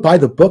 And do it by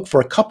the book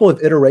for a couple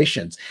of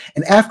iterations.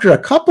 And after a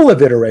couple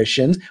of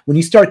iterations, when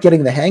you start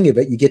getting the hang of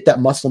it, you get that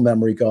muscle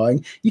memory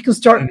going, you can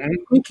start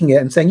tweaking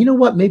it and saying, you know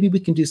what, maybe we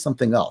can do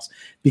something else.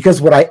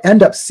 Because what I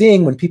end up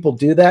seeing when people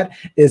do that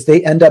is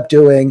they end up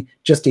doing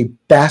just a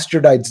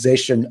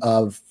bastardization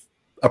of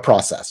a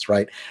process,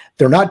 right?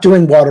 They're not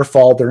doing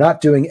waterfall. They're not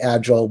doing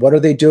Agile. What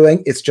are they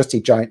doing? It's just a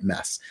giant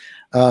mess.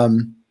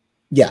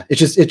 Yeah, it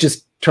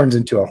just turns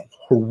into a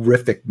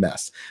horrific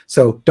mess.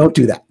 So don't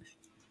do that.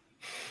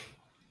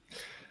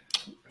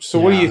 So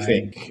what do you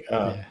think?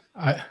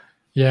 I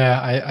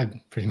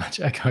pretty much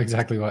echo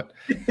exactly what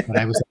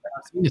I was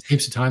seen this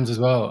heaps of times as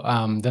well.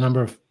 The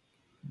number of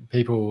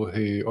people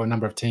or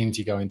number of teams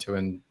you go into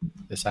and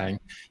they're saying,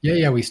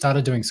 yeah, we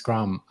started doing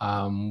Scrum.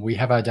 We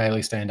have our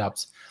daily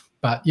stand-ups,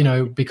 but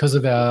because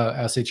of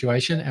our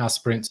situation, our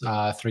sprints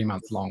are 3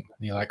 months long.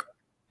 And you're like,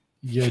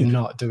 you're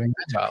not doing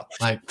Agile.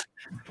 Like,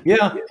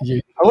 yeah.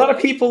 A lot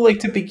of people like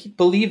to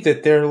believe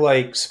that they're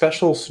like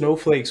special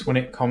snowflakes when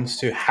it comes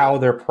to how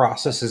their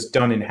process is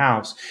done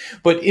in-house.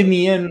 But in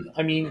the end,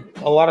 I mean,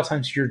 a lot of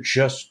times you're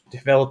just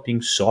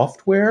developing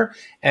software,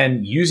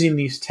 and using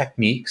these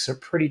techniques are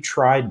pretty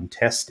tried and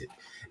tested.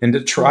 And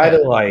to try to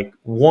like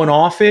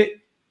one-off it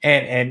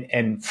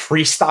and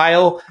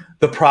freestyle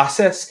the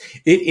process,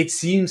 it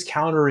seems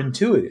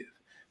counterintuitive.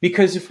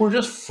 Because if we're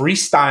just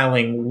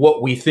freestyling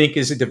what we think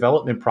is a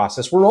development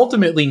process, we're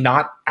ultimately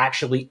not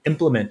actually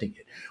implementing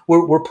it.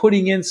 We're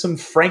putting in some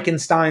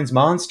Frankenstein's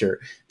monster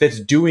that's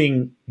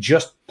doing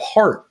just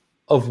part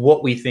of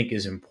what we think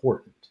is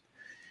important.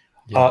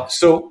 Yeah.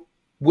 So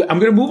I'm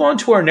going to move on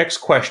to our next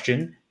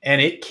question, and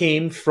it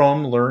came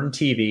from Learn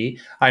TV.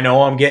 I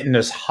know I'm getting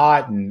this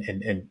hot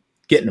and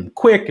getting them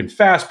quick and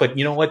fast, but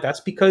you know what?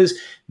 That's because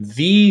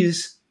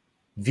these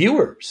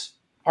viewers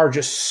are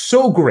just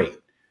so great.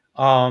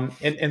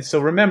 And so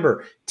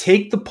remember,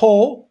 take the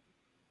poll,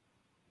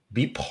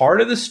 be part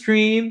of the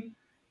stream,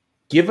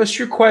 give us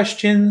your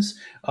questions.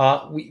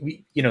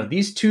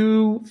 These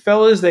two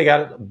fellas, they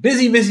got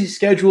busy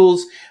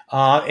schedules.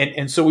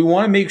 And so we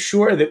want to make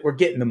sure that we're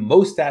getting the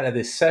most out of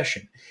this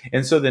session.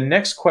 And so the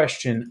next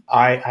question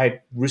I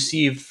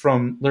received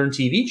from Learn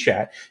TV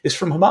chat is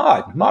from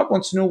Hamad. Hamad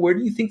wants to know, where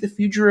do you think the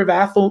future of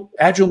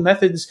agile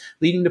methods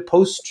leading to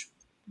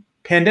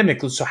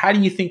post-pandemic? So how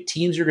do you think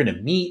teams are going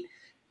to meet?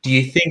 Do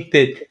you think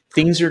that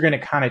things are going to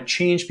kind of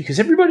change?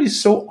 Because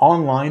everybody's so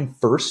online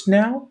first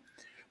now,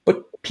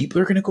 but people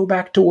are going to go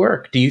back to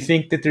work. Do you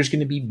think that there's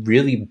going to be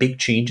really big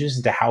changes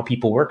into how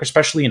people work,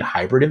 especially in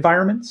hybrid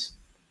environments?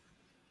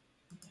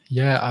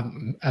 Yeah,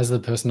 as the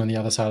person on the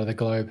other side of the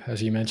globe,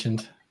 as you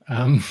mentioned,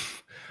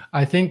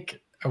 I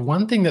think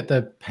one thing that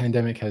the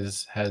pandemic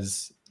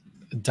has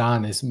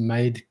done is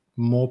made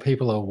more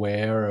people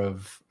aware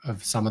of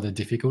some of the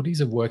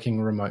difficulties of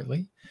working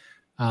remotely.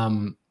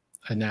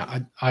 And now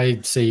I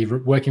see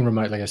working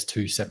remotely as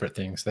two separate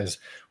things. There's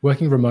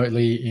working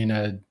remotely in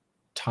a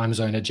time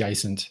zone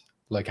adjacent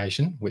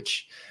location,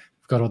 which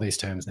we've got all these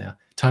terms now.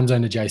 Time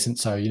zone adjacent.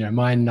 So,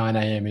 my 9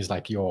 a.m. is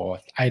like your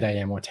 8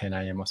 a.m. or 10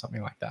 a.m. or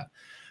something like that.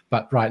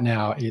 But right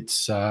now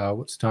it's,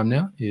 what's the time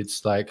now?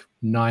 It's like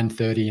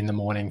 9:30 in the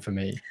morning for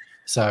me.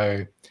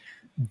 So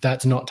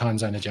that's not time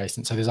zone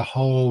adjacent. So there's a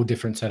whole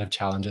different set of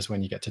challenges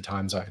when you get to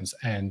time zones.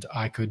 And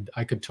I could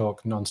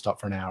talk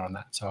nonstop for an hour on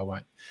that, so I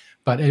won't.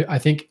 But I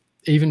think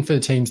even for the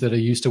teams that are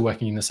used to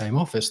working in the same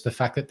office, the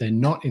fact that they're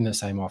not in the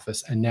same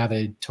office and now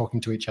they're talking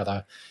to each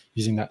other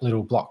using that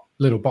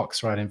little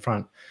box right in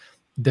front,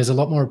 there's a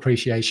lot more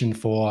appreciation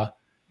for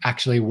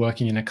actually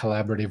working in a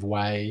collaborative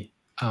way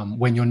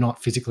when you're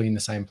not physically in the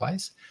same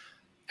place.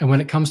 And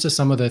when it comes to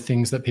some of the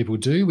things that people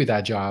do with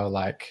Agile,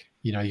 like,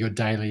 your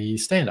daily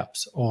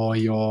stand-ups or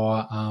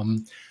your,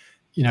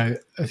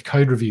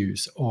 code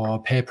reviews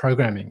or pair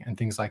programming and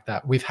things like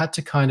that, we've had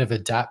to kind of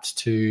adapt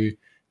to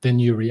the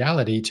new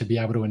reality to be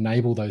able to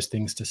enable those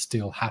things to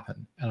still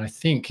happen. And I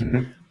think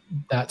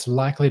that's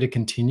likely to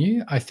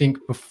continue. I think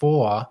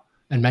before,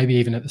 and maybe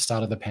even at the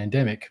start of the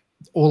pandemic,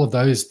 all of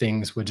those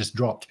things were just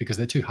dropped because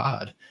they're too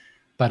hard.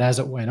 But as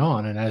it went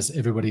on and as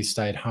everybody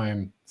stayed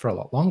home for a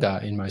lot longer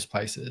in most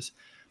places,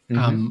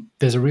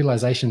 there's a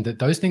realization that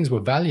those things were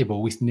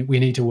valuable. We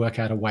need to work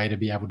out a way to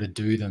be able to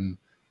do them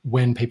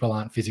when people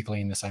aren't physically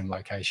in the same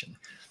location.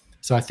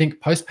 So I think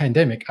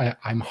post-pandemic,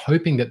 I'm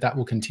hoping that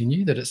will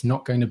continue, that it's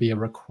not going to be a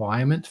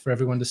requirement for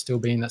everyone to still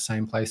be in that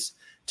same place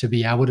to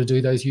be able to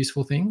do those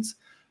useful things.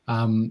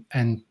 And,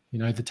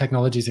 the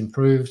technology's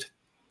improved.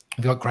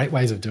 We've got great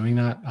ways of doing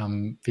that.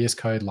 VS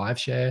Code Live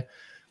Share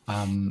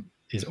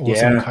is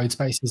awesome. Yeah. Code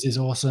Spaces is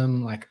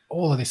awesome. Like,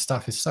 all of this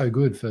stuff is so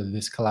good for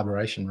this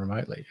collaboration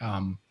remotely.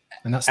 And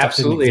that stuff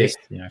didn't exist,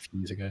 a few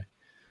years ago.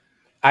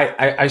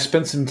 I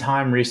spent some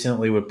time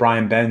recently with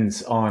Brian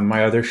Benz on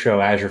my other show,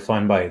 Azure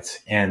Fun Bites,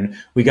 and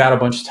we got a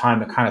bunch of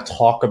time to kind of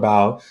talk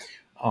about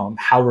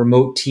how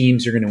remote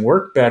teams are going to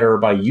work better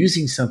by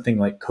using something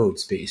like Code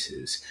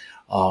Spaces.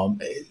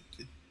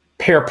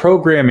 Pair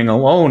programming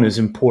alone is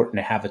important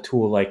to have a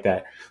tool like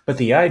that. But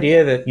the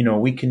idea that,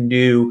 we can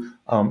do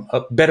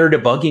a better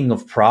debugging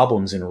of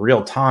problems in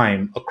real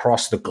time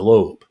across the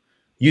globe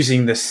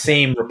using the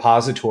same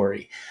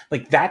repository,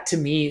 like that to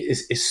me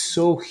is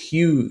so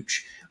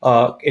huge.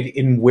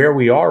 In where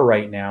we are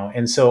right now.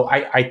 And so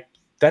I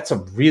that's a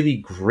really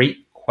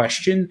great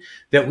question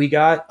that we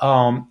got.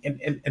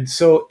 And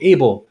so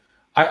Abel,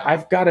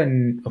 I've got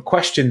a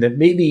question that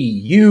maybe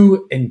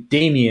you and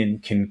Damian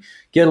can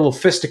get a little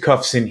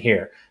fisticuffs in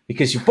here,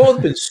 because you've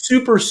both been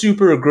super,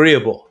 super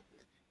agreeable.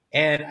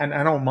 And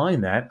I don't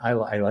mind that. I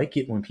like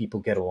it when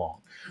people get along.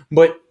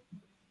 But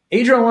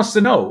Adrian wants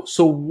to know,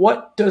 so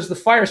what does the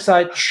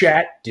Fireside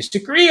chat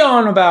disagree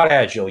on about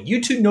Agile?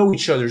 You two know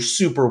each other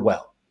super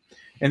well.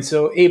 And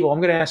so, Abel, I'm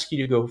going to ask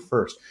you to go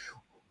first.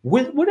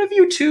 What have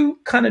you two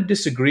kind of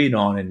disagreed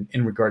on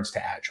in regards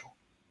to Agile?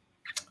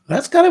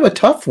 That's kind of a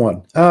tough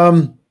one.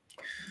 I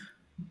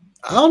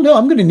don't know.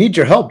 I'm going to need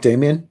your help,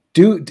 Damian.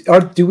 Do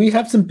we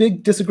have some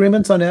big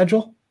disagreements on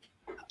Agile?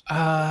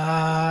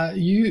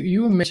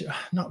 You were mentioning,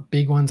 not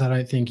big ones, I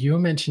don't think. You were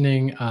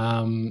mentioning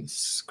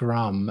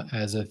Scrum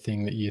as a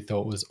thing that you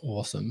thought was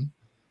awesome.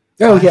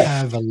 Oh,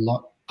 yeah.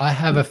 I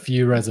have a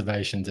few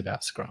reservations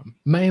about Scrum,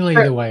 mainly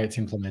the way it's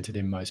implemented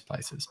in most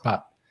places.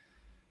 But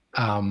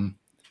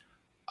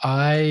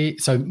my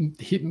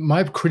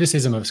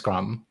criticism of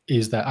Scrum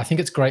is that I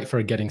think it's great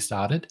for getting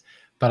started,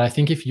 but I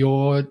think if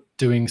you're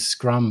doing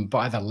Scrum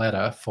by the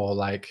letter for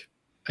like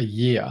a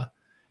year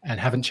and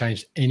haven't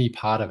changed any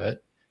part of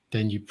it,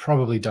 then you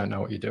probably don't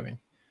know what you're doing.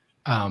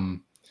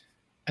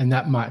 And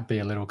that might be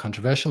a little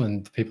controversial,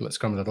 and the people at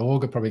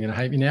scrum.org are probably going to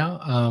hate me now.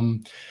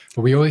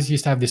 But we always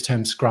used to have this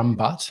term Scrum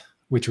butt,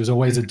 which was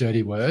always a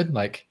dirty word.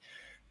 Like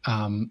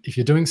if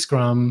you're doing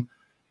Scrum,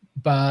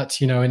 but,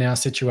 you know, in our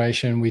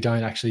situation, we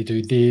don't actually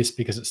do this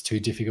because it's too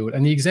difficult.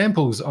 And the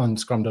examples on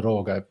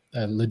scrum.org are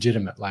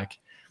legitimate. Like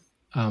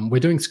we're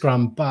doing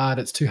Scrum, but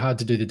it's too hard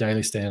to do the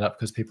daily stand-up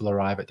because people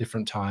arrive at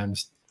different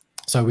times.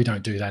 So we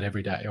don't do that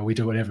every day, or we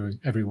do it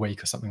every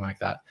week or something like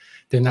that.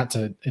 Then that's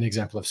an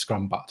example of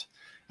Scrum butt.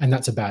 And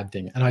that's a bad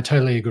thing. And I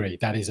totally agree.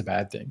 That is a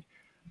bad thing.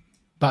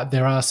 But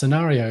there are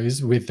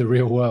scenarios with the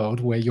real world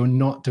where you're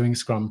not doing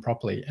Scrum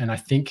properly. And I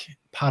think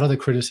part of the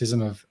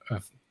criticism of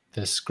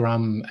the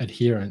Scrum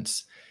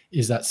adherence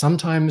is that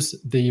sometimes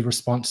the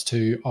response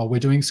to, oh,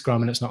 we're doing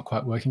Scrum and it's not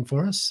quite working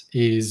for us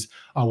is,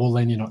 oh, well,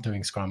 then you're not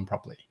doing Scrum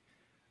properly.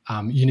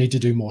 You need to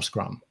do more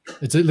Scrum.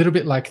 It's a little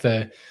bit like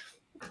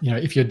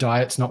if your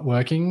diet's not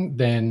working,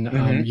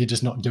 then you're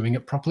just not doing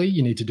it properly.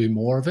 You need to do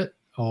more of it.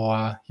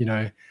 Or,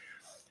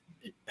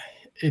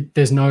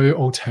 there's no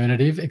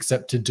alternative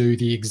except to do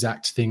the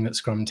exact thing that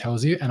Scrum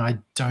tells you. And I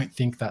don't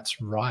think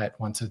that's right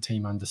once a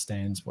team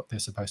understands what they're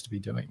supposed to be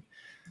doing.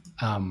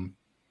 And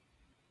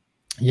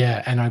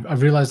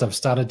I've realized I've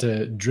started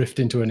to drift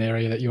into an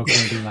area that you're going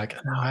to be like,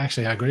 no,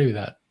 actually, I agree with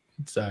that.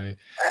 So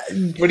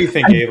what do you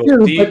think, Abel?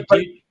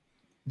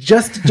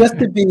 Just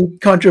to be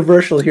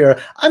controversial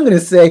here, I'm going to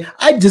say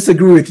I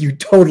disagree with you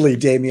totally,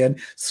 Damian.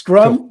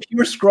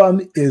 Pure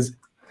Scrum is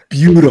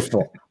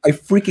beautiful. I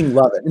freaking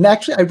love it. And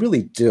actually, I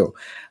really do.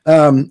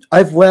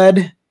 I've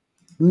led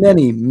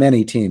many,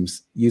 many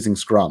teams using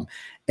Scrum.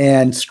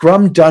 And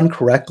Scrum done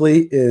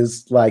correctly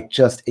is like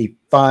just a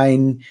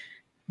fine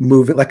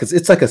move.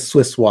 It's like a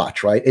Swiss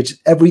watch, right? It's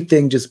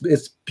everything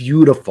it's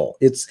beautiful.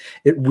 It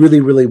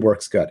really, really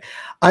works good.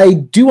 I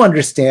do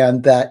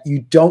understand that you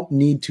don't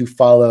need to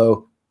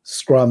follow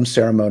Scrum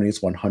ceremonies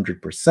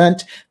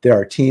 100%. There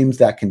are teams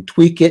that can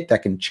tweak it,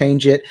 that can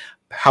change it.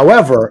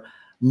 However,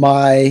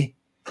 my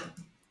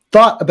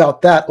thought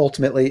about that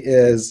ultimately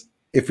is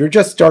if you're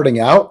just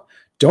starting out,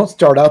 don't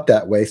start out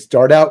that way.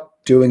 Start out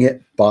doing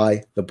it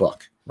by the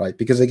book, right?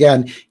 Because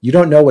again, you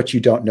don't know what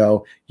you don't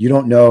know. You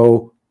don't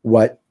know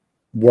what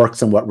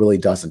works and what really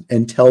doesn't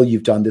until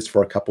you've done this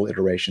for a couple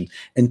iterations,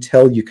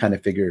 until you kind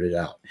of figured it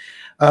out.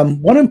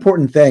 One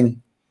important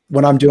thing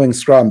when I'm doing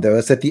Scrum, though,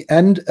 is at the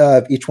end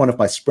of each one of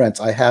my sprints,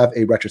 I have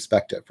a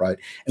retrospective, right?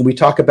 And we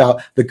talk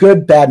about the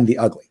good, bad, and the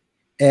ugly.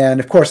 And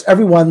of course,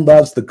 everyone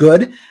loves the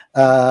good.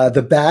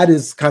 The bad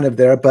is kind of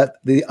there, but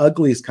the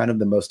ugly is kind of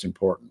the most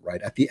important,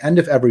 right? At the end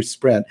of every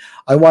sprint,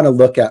 I want to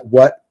look at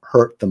what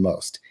hurt the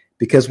most.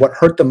 Because what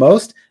hurt the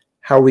most,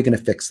 how are we going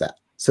to fix that?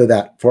 So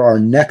that for our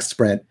next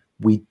sprint,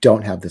 we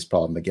don't have this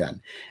problem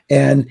again.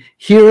 And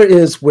here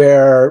is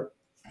where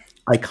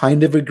I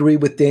kind of agree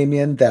with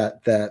Damian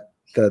that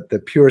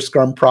the pure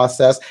Scrum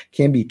process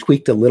can be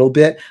tweaked a little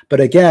bit. But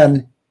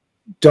again,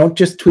 don't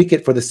just tweak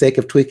it for the sake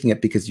of tweaking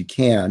it because you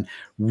can.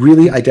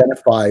 Really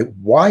identify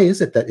why is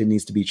it that it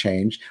needs to be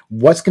changed?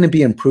 What's going to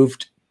be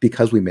improved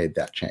because we made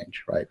that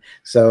change, right?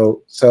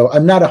 So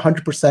I'm not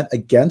 100%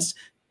 against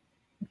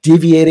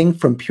deviating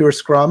from pure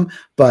Scrum,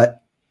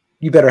 but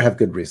you better have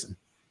good reason.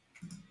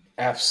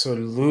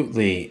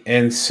 Absolutely.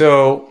 And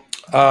so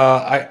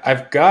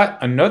I've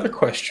got another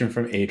question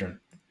from Adrian.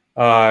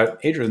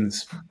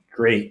 Adrian's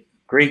great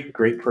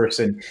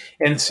person.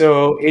 And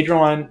so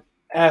Adrian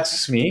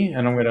asks me,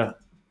 and I'm going to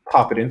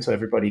pop it in so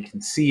everybody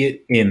can see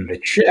it in the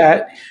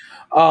chat.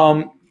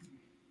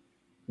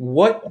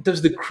 What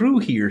does the crew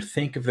here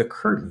think of the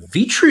current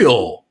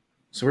vitriol?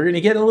 So we're going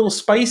to get a little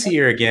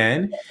spicier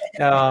again.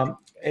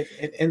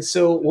 And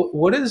so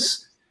what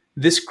does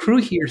this crew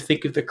here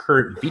think of the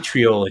current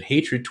vitriol and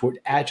hatred toward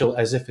Agile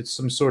as if it's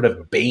some sort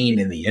of bane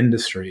in the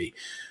industry?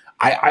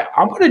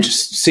 I'm going to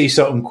just say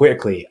something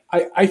quickly.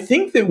 I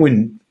think that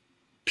when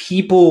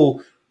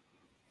people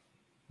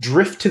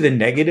drift to the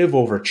negative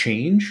over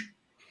change,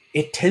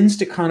 it tends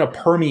to kind of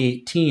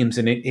permeate teams,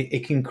 and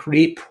it can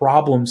create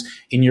problems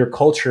in your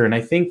culture. And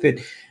I think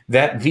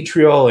that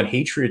vitriol and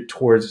hatred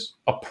towards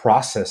a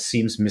process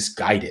seems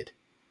misguided.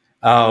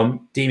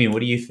 Damian, what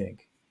do you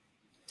think?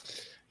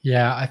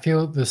 Yeah, I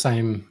feel the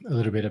same a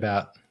little bit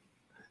about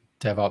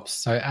DevOps.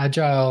 So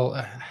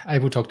Agile,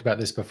 Abel talked about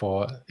this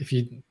before. If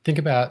you think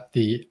about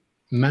the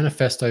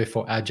manifesto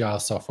for agile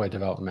software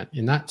development.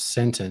 In that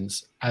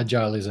sentence,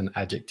 agile is an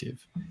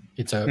adjective.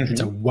 It's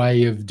a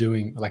way of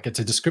doing, like it's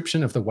a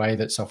description of the way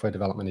that software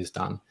development is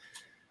done.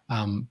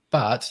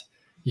 But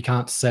you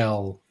can't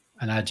sell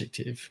an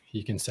adjective.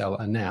 You can sell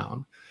a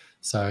noun.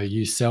 So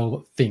you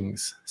sell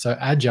things. So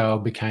agile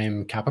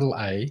became capital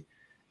A,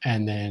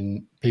 and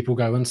then people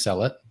go and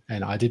sell it.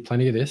 And I did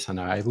plenty of this. I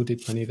know Abel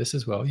did plenty of this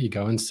as well. You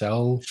go and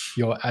sell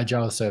your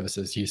agile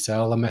services. You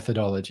sell a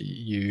methodology.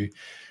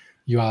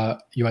 You are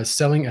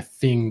selling a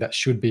thing that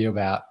shouldn't be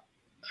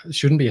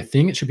a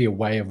thing. It should be a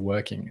way of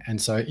working. And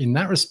so in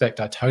that respect,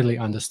 I totally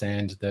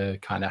understand the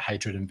kind of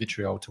hatred and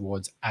vitriol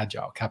towards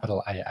agile,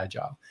 capital A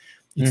agile.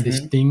 It's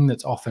this thing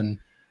that's often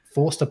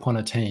forced upon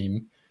a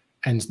team.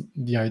 And,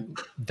 you know,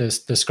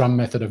 there's the Scrum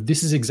method of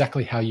this is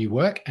exactly how you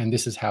work, and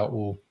this is how it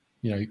will,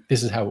 you know,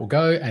 this is how it will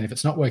go. And if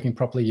it's not working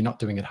properly, you're not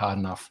doing it hard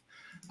enough.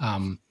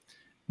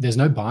 There's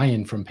no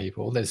buy-in from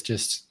people. There's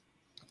just,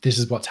 this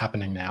is what's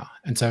happening now.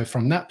 And so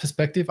from that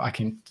perspective, I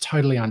can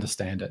totally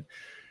understand it.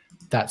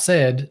 That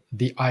said,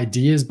 the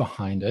ideas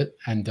behind it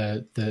and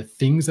the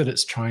things that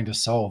it's trying to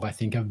solve, I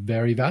think are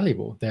very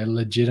valuable. They're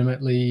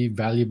legitimately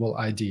valuable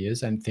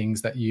ideas and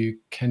things that you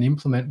can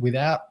implement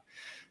without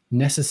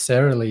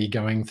necessarily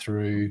going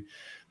through,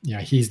 you know,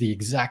 here's the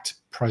exact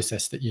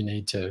process that you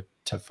need to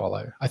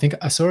follow. I think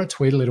I saw a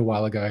tweet a little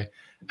while ago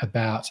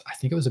about, I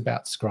think it was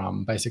about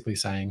Scrum, basically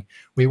saying,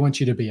 we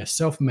want you to be a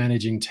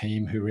self-managing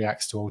team who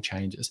reacts to all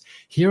changes.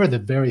 Here are the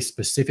very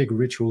specific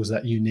rituals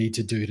that you need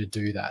to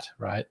do that,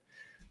 right?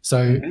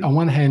 So on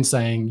one hand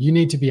saying, you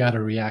need to be able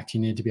to react,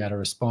 you need to be able to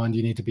respond,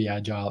 you need to be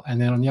agile.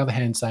 And then on the other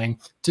hand saying,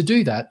 to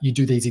do that, you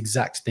do these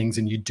exact things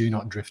and you do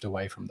not drift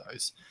away from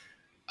those.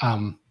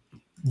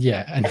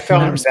 Yeah, and I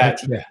found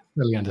respect, yeah,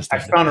 really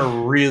understand. I found a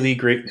really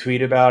great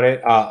tweet about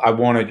it. I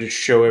want to just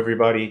show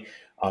everybody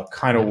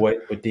kind of what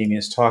Damian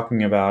is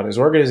talking about. As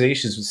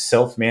organizations with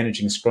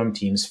self-managing Scrum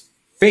teams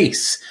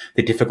face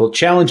the difficult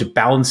challenge of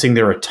balancing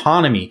their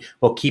autonomy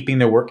while keeping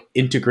their work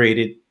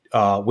integrated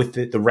with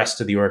the rest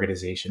of the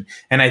organization.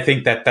 And I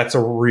think that that's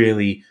a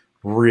really,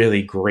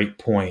 really great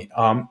point.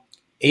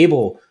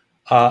 Abel,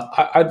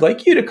 I'd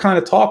like you to kind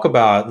of talk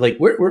about, like,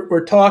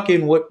 we're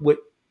talking what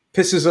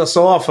pisses us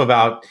off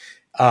about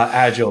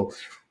Agile.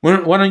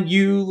 Why don't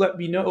you let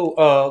me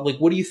know, like,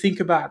 what do you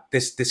think about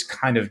this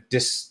kind of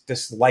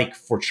dislike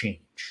for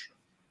change?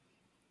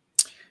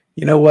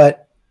 You know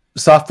what?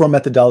 Software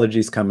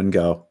methodologies come and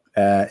go.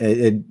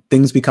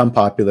 Things become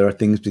popular,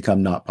 things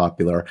become not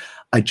popular.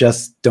 I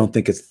just don't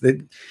think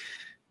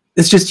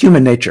it's just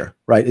human nature,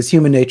 right? It's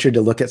human nature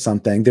to look at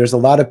something. There's a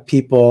lot of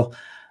people,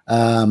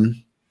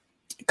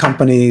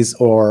 companies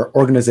or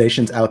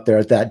organizations out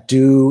there that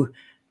do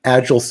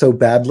Agile so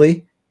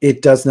badly.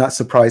 It does not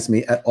surprise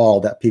me at all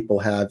that people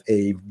have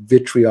a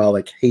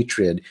vitriolic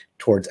hatred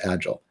towards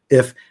Agile.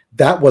 If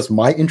that was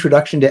my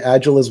introduction to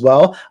Agile as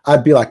well,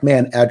 I'd be like,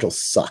 man, Agile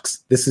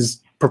sucks. This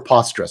is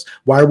preposterous.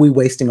 Why are we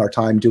wasting our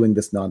time doing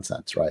this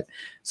nonsense, right?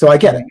 So I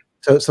get it.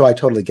 So I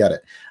totally get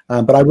it.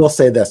 But I will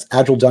say this,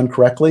 Agile done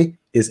correctly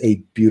is a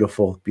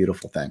beautiful,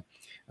 beautiful thing.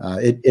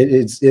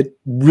 It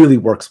really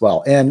works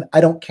well. And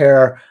I don't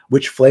care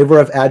which flavor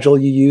of Agile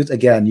you use.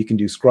 Again, you can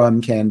do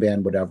Scrum,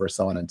 Kanban, whatever,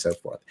 so on and so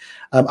forth.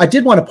 I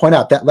did want to point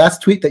out that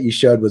last tweet that you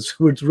showed was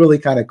really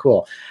kind of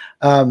cool.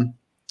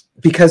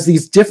 Because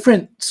these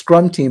different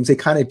Scrum teams, they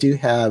kind of do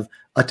have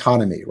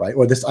autonomy, right?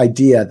 Or this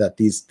idea that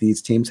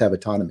these teams have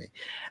autonomy.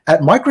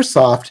 At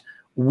Microsoft,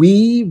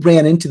 we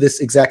ran into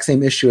this exact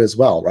same issue as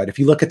well, right? If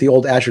you look at the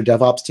old Azure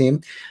DevOps team,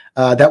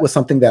 that was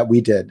something that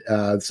we did.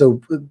 So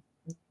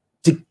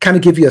to kind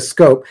of give you a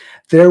scope,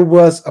 there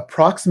was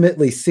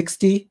approximately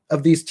 60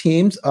 of these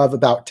teams of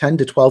about 10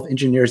 to 12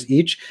 engineers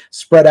each,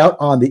 spread out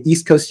on the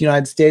East Coast of the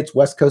United States,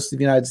 West Coast of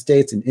the United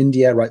States, and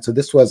India, right? So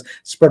this was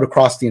spread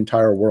across the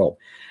entire world.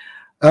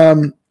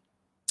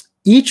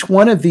 Each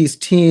one of these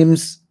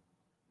teams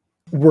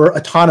were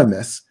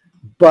autonomous,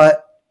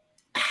 but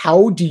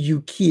how do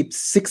you keep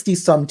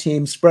 60-some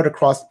teams spread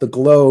across the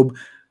globe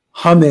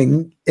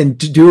humming and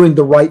doing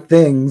the right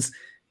things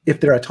if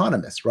they're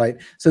autonomous, right?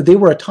 So they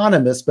were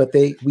autonomous, but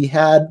we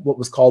had what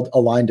was called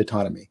aligned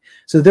autonomy.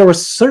 So there were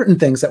certain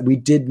things that we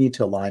did need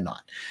to align on.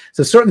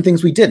 So certain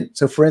things we didn't.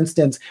 So for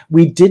instance,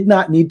 we did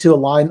not need to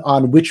align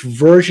on which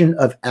version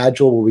of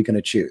Agile were we going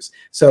to choose.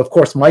 So of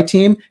course, my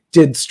team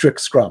did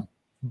strict Scrum.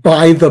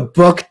 By the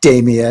book,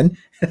 Damian.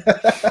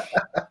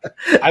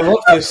 I love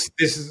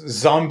this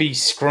zombie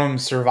Scrum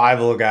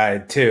survival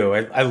guide too.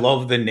 I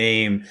love the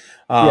name.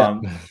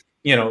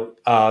 You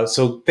know,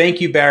 so thank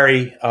you,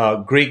 Barry.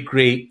 Great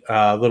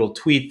little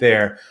tweet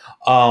there.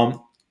 I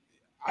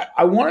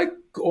want to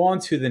go on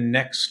to the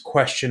next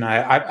question.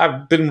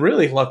 I've been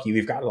really lucky.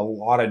 We've got a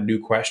lot of new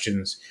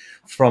questions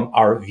from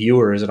our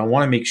viewers, and I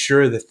want to make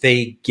sure that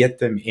they get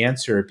them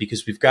answered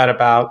because we've got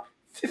about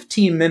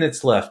 15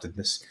 minutes left, and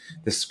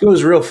this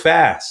goes real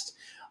fast.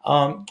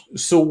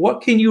 So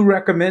what can you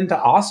recommend to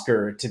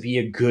Oscar to be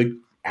a good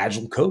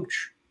Agile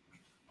coach?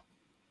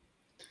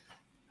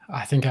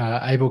 I think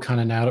Abel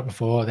kind of nailed it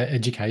before, that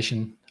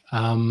education.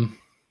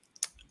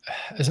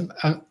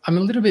 I'm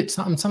a little bit,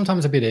 I'm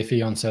sometimes a bit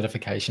iffy on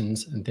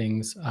certifications and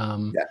things.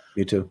 Yeah,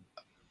 me too.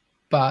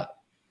 But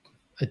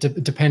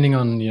depending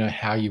on, you know,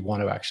 how you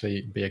want to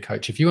actually be a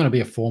coach. If you want to be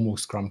a formal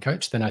Scrum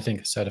coach, then I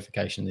think a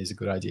certification is a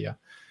good idea.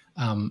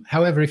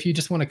 However, if you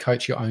just want to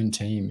coach your own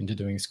team into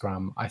doing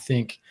Scrum, I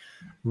think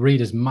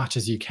read as much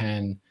as you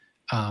can,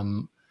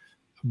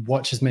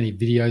 watch as many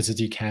videos as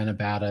you can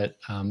about it.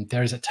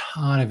 There is a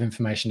ton of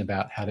information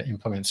about how to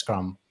implement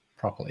Scrum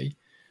properly.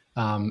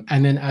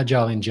 And then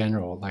Agile in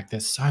general, like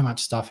there's so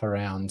much stuff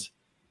around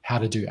how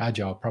to do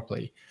Agile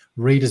properly.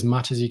 Read as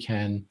much as you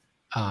can.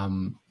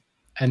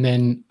 And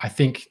then I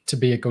think to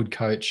be a good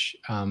coach,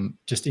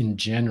 just in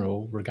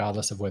general,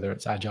 regardless of whether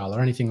it's Agile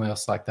or anything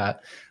else like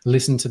that,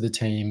 listen to the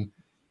team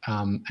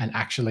and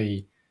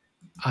actually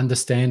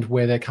understand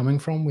where they're coming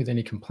from with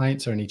any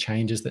complaints or any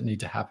changes that need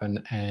to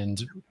happen,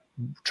 and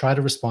try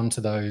to respond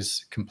to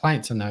those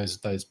complaints and those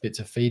bits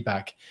of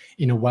feedback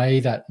in a way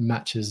that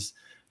matches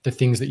the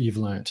things that you've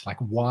learned, like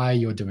why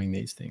you're doing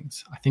these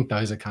things. I think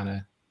those are kind of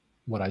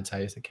what I'd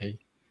say is the key.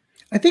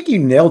 I think you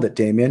nailed it,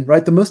 Damian,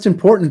 right? The most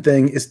important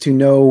thing is to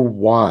know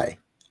why.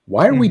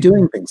 Why are we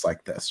doing things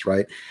like this,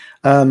 right?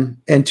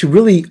 And to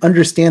really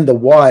understand the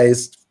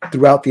whys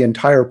throughout the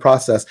entire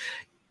process,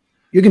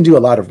 you can do a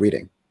lot of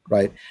reading,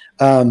 right?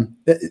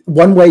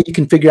 One way you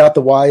can figure out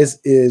the whys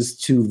is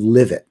to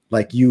live it.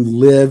 Like you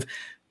live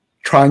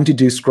trying to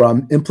do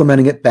Scrum,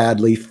 implementing it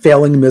badly,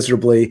 failing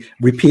miserably,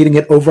 repeating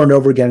it over and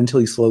over again until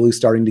you're slowly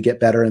starting to get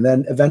better. And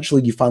then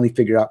eventually you finally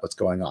figure out what's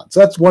going on. So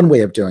that's one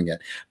way of doing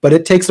it. But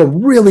it takes a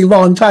really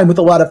long time with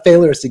a lot of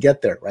failures to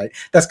get there, right?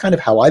 That's kind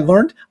of how I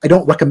learned. I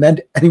don't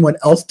recommend anyone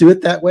else do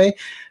it that way.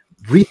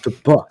 Read the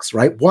books,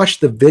 right? Watch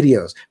the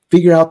videos,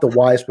 figure out the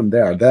whys from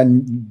there.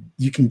 Then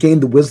you can gain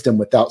the wisdom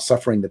without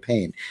suffering the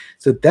pain.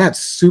 So that's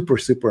super,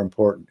 super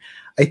important.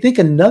 I think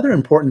another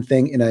important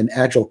thing in an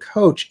Agile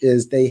coach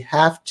is they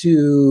have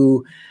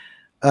to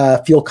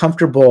feel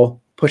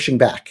comfortable pushing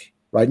back,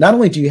 right? Not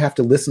only do you have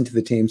to listen to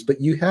the teams, but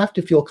you have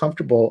to feel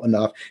comfortable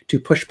enough to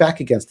push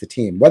back against the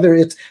team, whether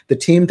it's the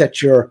team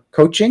that you're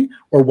coaching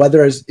or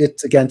whether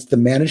it's against the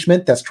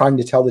management that's trying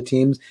to tell the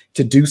teams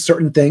to do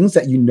certain things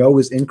that you know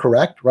is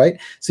incorrect, right?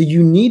 So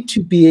you need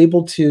to be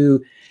able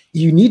to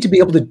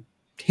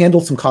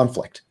handle some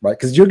conflict, right?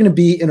 Because you're going to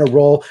be in a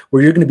role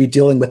where you're going to be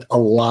dealing with a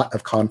lot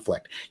of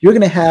conflict. You're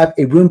going to have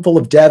a room full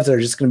of devs that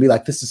are just going to be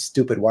like, this is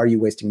stupid. Why are you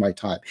wasting my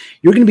time?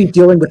 You're going to be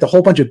dealing with a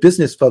whole bunch of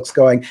business folks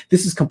going,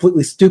 this is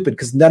completely stupid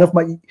because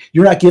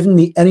you're not giving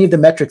me any of the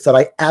metrics that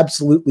I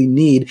absolutely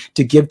need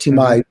to give to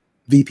my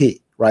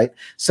VP, right?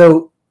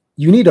 So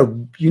you need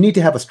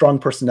to have a strong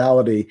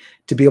personality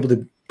to be able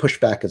to push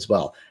back as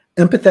well.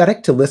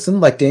 Empathetic to listen,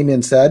 like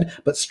Damian said,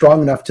 but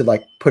strong enough to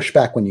like push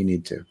back when you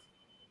need to.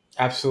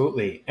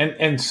 Absolutely.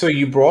 And so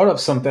you brought up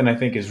something I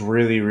think is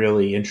really,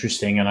 really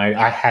interesting. And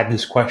I had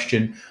this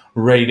question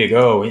ready to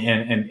go.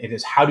 And it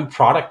is, how do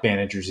product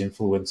managers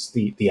influence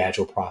the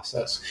Agile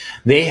process?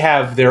 They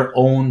have their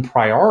own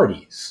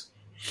priorities.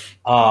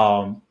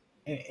 And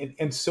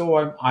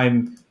so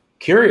I'm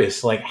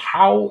curious, like,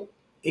 how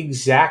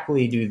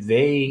exactly do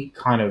they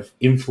kind of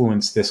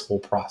influence this whole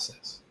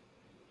process?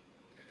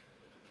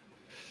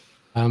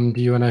 Do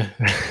you want to?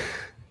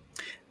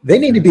 They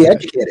need to be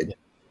educated.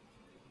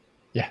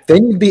 Yeah, they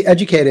need to be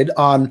educated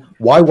on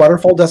why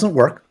waterfall doesn't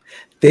work.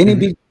 They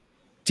need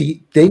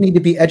to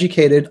be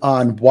educated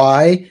on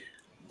why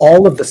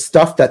all of the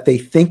stuff that they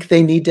think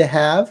they need to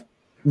have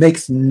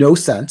makes no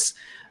sense.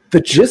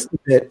 The gist of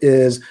it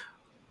is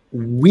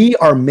we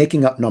are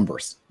making up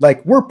numbers.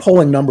 Like we're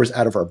pulling numbers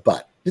out of our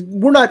butt.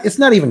 It's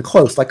not even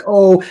close. Like,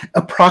 oh,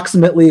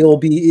 approximately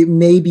it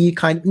may be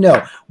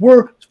no,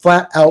 we're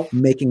flat out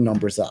making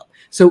numbers up.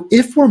 So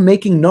if we're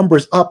making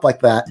numbers up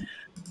like that,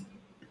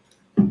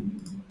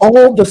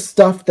 all the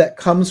stuff that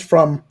comes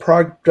from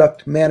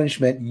product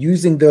management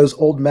using those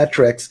old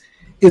metrics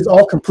is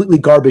all completely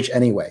garbage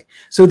anyway.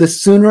 So the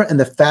sooner and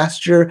the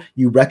faster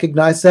you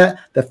recognize that,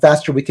 the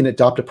faster we can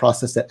adopt a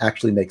process that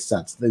actually makes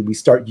sense. That we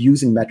start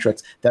using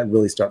metrics that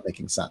really start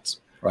making sense,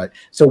 right?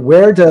 So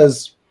where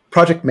does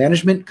project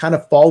management kind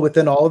of fall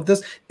within all of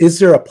this? Is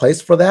there a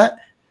place for that?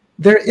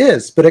 There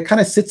is, but it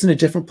kind of sits in a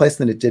different place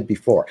than it did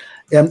before.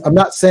 And I'm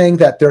not saying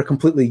that they're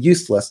completely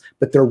useless,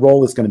 but their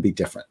role is going to be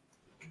different.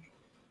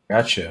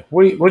 Gotcha.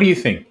 What do you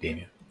think,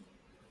 Damian?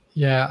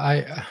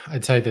 Yeah,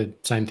 I'd say the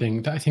same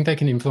thing. I think they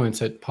can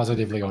influence it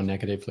positively or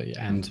negatively,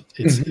 and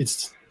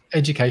it's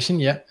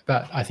education, yeah.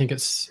 But I think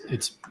it's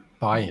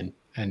buy-in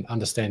and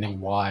understanding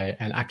why,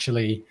 and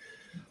actually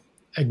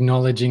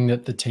acknowledging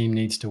that the team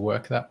needs to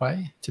work that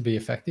way to be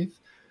effective.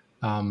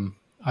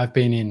 I've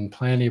been in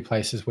plenty of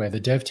places where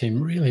the dev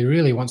team really,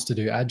 really wants to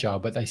do Agile,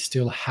 but they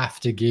still have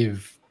to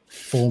give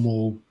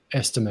formal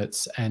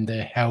estimates, and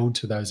they're held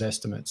to those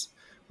estimates,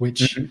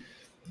 which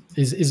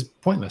is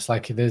pointless.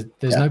 Like there's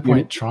no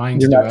point trying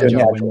to do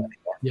Agile when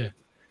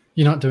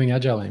you're not doing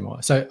Agile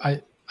anymore. So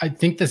I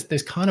think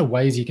there's kind of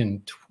ways you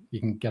can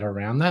get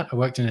around that. I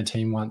worked in a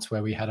team once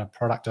where we had a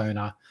product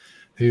owner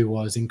who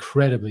was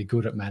incredibly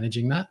good at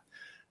managing that.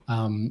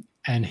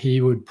 And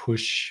he would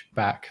push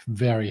back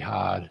very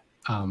hard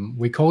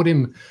We called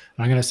him, and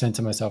I'm going to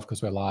censor myself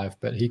because we're live,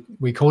 but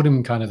we called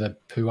him kind of the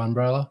poo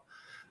umbrella,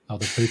 or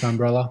the poop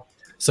umbrella.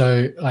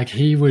 So like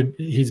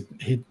his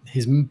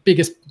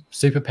biggest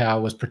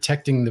superpower was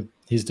protecting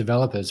his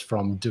developers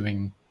from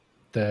doing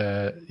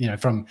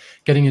from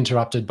getting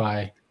interrupted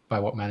by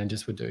what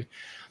managers would do.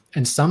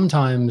 And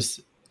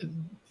sometimes,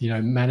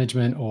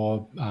 management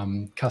or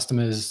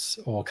customers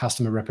or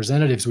customer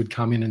representatives would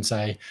come in and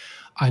say,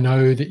 I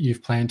know that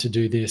you've planned to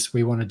do this.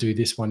 We want to do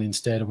this one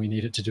instead, and we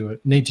need to do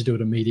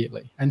it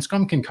immediately. And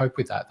Scrum can cope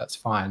with that. That's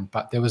fine.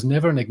 But there was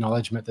never an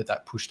acknowledgement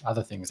that pushed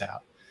other things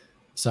out.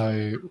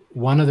 So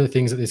one of the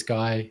things that this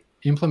guy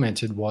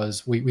implemented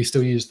was we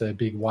still use the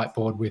big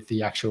whiteboard with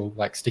the actual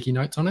like sticky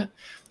notes on it,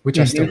 which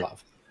I still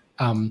love.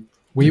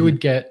 We would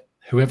get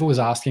whoever was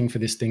asking for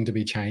this thing to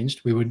be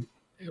changed, we would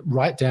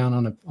write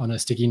down on a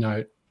sticky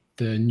note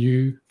the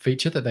new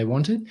feature that they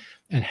wanted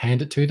and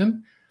hand it to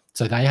them.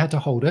 So they had to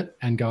hold it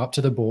and go up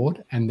to the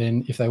board. And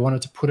then if they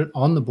wanted to put it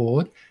on the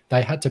board,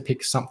 they had to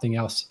pick something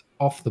else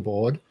off the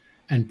board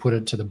and put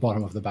it to the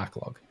bottom of the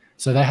backlog.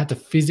 So they had to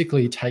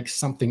physically take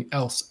something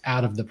else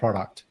out of the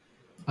product.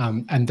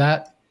 And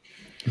that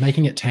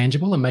making it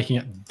tangible and making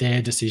it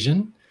their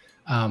decision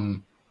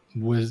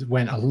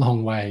went a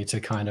long way to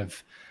kind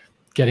of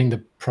getting the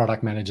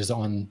product managers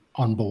on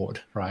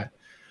board, right?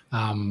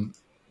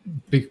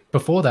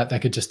 Before that, they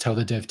could just tell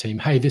the dev team,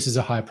 hey, this is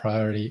a high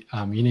priority.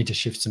 You need to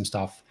shift some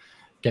stuff,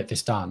 get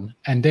this done.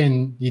 And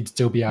then you'd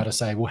still be able to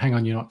say, well, hang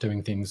on, you're not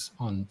doing things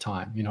on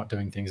time. You're not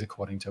doing things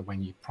according to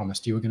when you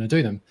promised you were going to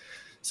do them.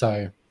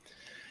 So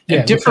yeah,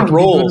 and different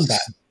roles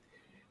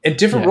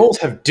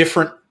have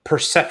different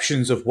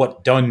perceptions of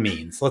what done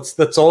means.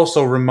 Let's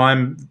also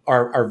remind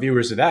our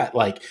viewers of that.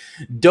 Like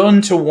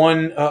done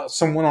to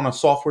someone on a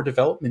software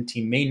development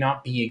team may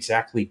not be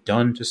exactly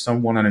done to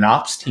someone on an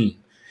ops team.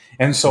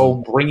 And so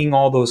bringing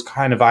all those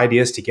kind of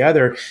ideas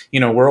together,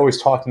 we're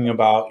always talking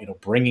about,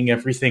 bringing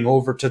everything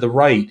over to the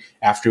right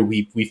after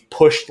we've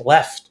pushed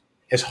left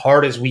as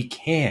hard as we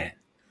can.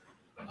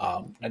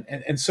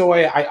 And so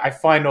I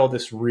find all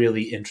this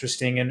really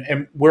interesting,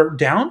 and we're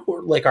down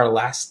for like our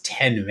last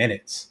 10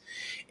 minutes.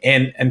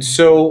 And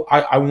so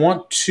I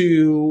want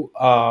to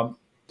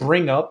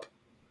bring up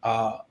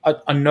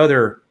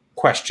another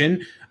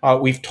question.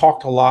 We've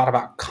talked a lot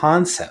about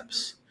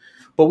concepts,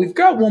 but we've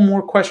got one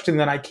more question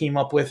that I came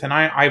up with, and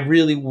I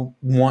really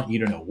want you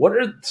to know, what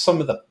are some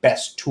of the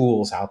best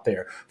tools out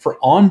there for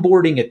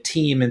onboarding a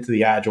team into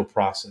the Agile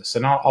process?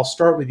 And I'll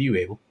start with you,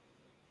 Abel.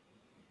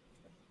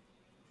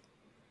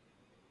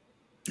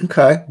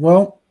 Okay,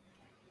 well,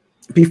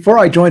 before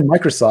I joined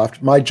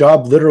Microsoft, my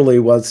job literally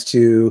was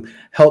to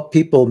help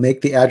people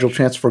make the Agile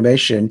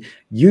transformation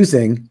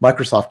using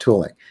Microsoft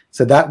tooling.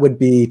 So that would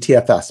be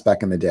TFS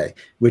back in the day,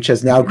 which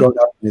has now grown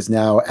up and is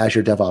now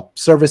Azure DevOps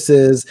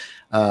Services,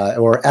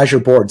 or Azure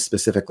Boards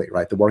specifically,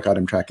 right? The work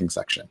item tracking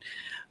section.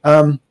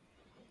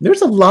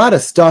 There's a lot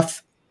of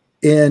stuff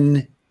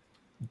in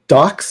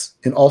Docs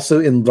and also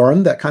in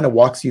Learn that kind of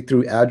walks you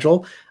through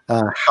Agile,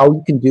 how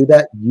you can do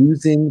that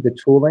using the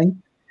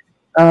tooling.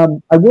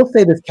 I will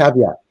say this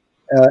caveat,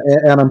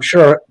 and I'm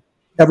sure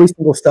every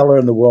single seller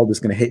in the world is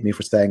going to hate me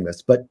for saying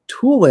this, but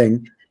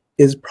tooling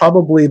is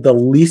probably the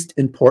least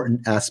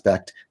important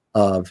aspect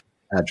of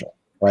Agile,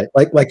 right?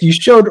 Like you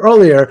showed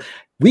earlier,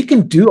 we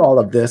can do all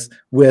of this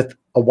with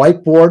a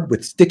whiteboard,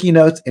 with sticky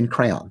notes and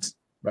crayons,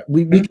 right?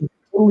 We can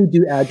totally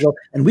do Agile,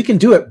 and we can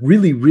do it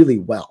really, really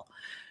well.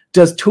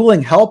 Does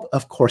tooling help?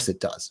 Of course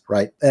it does,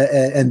 right?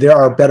 And there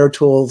are better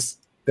tools,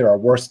 there are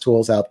worse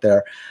tools out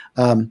there.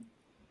 But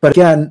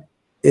again,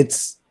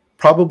 it's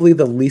probably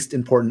the least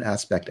important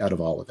aspect out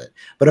of all of it.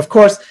 But of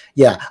course,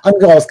 yeah, I'm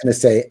always going to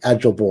say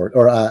Agile Board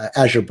or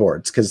Azure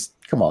Boards, because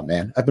come on,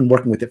 man, I've been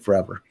working with it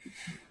forever.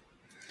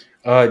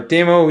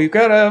 Damo, we've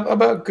got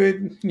about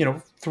good,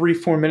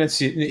 3-4 minutes.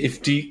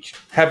 Do you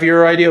have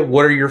your idea?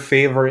 What are your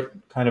favorite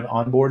kind of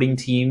onboarding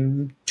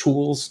team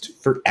tools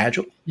for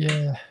Agile?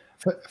 Yeah,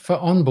 for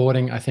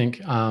onboarding, I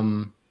think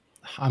I'm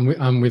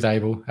with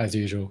Abel as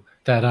usual.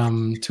 That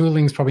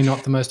tooling is probably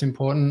not the most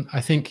important.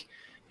 I think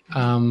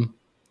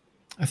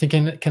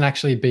it can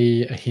actually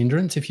be a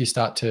hindrance if you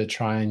start to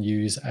try and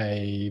use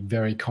a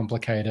very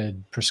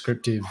complicated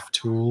prescriptive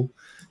tool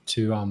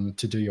to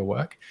do your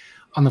work.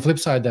 On the flip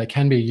side, they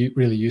can be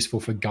really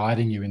useful for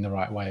guiding you in the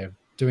right way of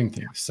doing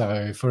things.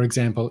 So for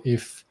example,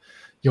 if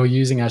you're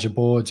using Azure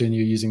Boards and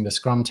you're using the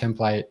Scrum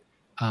template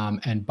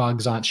and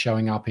bugs aren't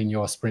showing up in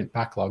your sprint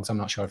backlogs, I'm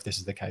not sure if this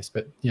is the case,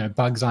 but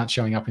bugs aren't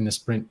showing up in the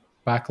sprint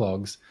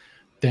backlogs,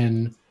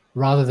 then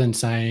rather than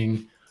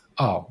saying,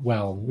 oh,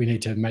 well, we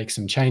need to make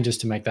some changes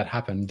to make that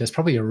happen, there's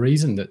probably a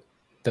reason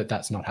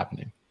that's not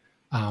happening,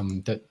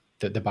 that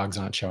the bugs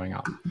aren't showing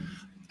up.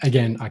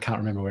 Again, I can't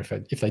remember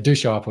if they do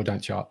show up or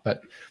don't show up,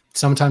 but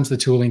sometimes the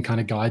tooling kind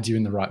of guides you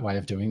in the right way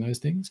of doing those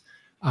things.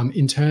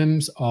 In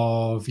terms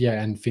of,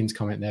 and Finn's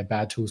comment there,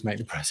 bad tools make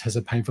the process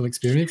a painful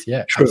experience.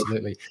 Yeah, true.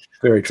 Absolutely.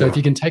 Very true. So if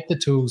you can take the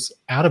tools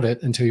out of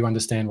it until you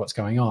understand what's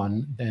going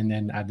on, and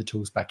then add the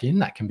tools back in,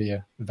 that can be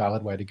a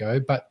valid way to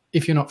go. But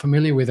if you're not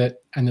familiar with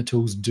it and the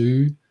tools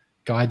do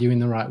guide you in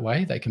the right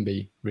way, they can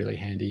be really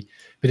handy.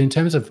 But in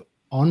terms of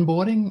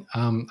onboarding,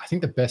 I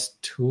think the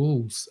best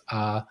tools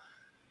are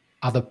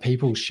other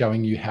people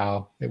showing you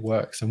how it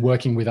works and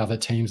working with other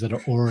teams that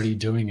are already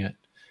doing it.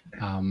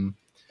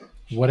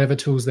 Whatever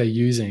tools they're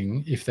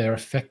using, if they're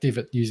effective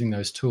at using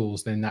those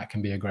tools, then that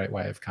can be a great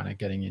way of kind of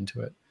getting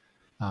into it.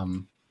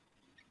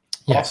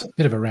 Yeah, awesome.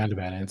 Bit of a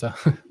roundabout answer.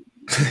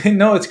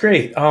 No, it's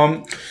great.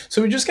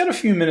 So we just got a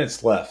few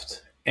minutes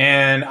left,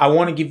 and I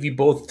want to give you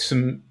both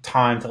some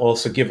time to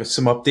also give us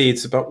some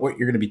updates about what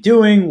you're going to be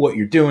doing, what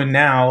you're doing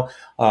now,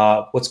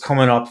 what's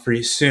coming up for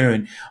you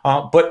soon.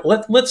 But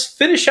let's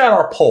finish out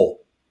our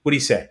poll. What do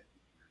you say?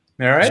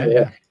 All right.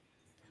 Yeah.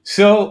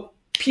 So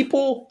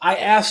people, I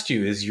asked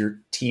you, is your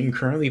team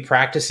currently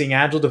practicing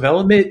Agile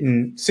development?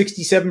 And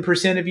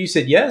 67% of you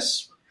said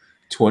yes.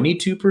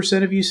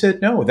 22% of you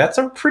said no. That's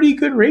a pretty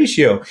good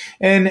ratio.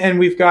 And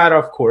we've got,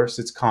 of course,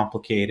 it's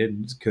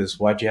complicated because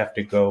why'd you have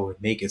to go and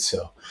make it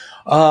so?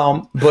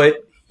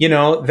 But you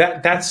know,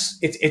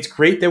 it's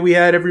great that we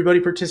had everybody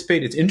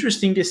participate. It's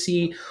interesting to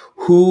see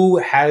who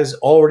has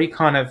already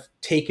kind of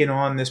taken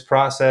on this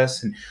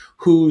process and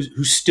who's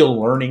still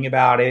learning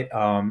about it.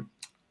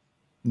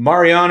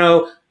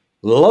 Mariano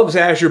loves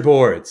Azure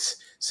boards.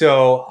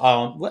 So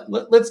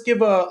let's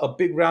give a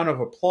big round of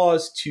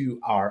applause to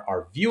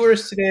our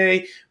viewers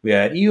today. We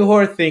had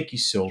Ihor, thank you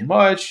so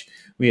much.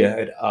 We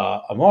had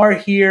Amar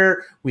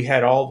here. We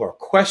had all of our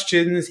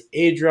questions,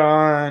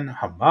 Adrian,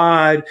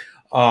 Hamad,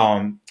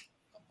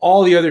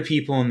 all the other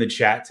people in the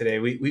chat today.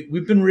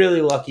 We've been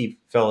really lucky,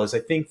 fellas. I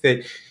think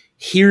that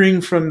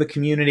hearing from the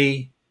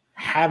community,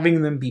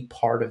 having them be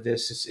part of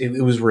this,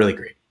 it was really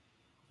great.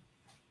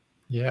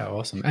 Yeah,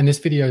 awesome. And this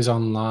video is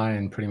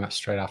online pretty much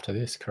straight after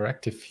this,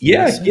 correct?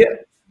 Yeah.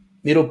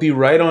 It'll be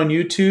right on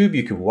YouTube.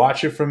 You can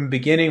watch it from the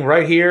beginning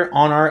right here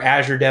on our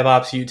Azure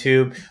DevOps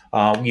YouTube.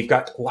 We've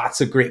got lots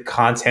of great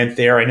content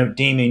there. I know,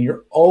 Damian,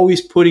 you're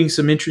always putting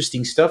some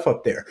interesting stuff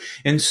up there.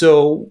 And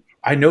so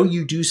I know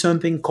you do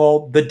something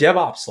called the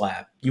DevOps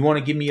Lab. You want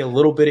to give me a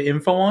little bit of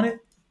info on it?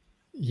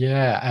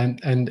 Yeah,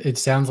 and it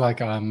sounds like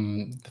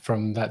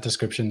from that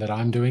description that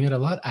I'm doing it a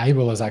lot.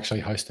 Abel has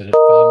actually hosted it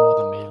far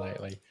more than me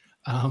lately.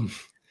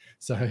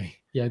 So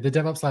yeah, the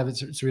DevOps Lab,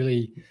 it's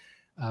really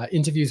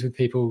interviews with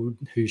people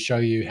who show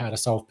you how to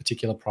solve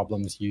particular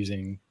problems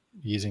using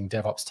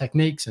DevOps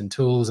techniques and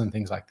tools and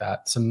things like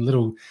that. Some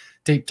little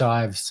deep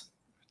dives,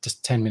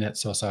 just 10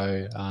 minutes or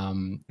so,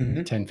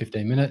 10,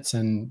 15 minutes.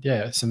 And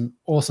yeah, some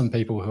awesome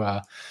people who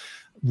are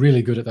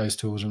really good at those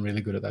tools and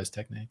really good at those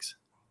techniques.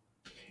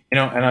 You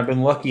know, and I've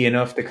been lucky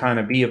enough to kind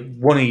of be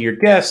one of your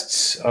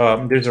guests.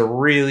 There's a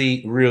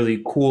really,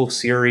 really cool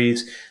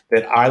series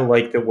that I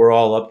like that we're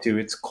all up to.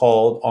 It's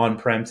called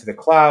On-Prem to the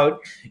Cloud.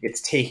 It's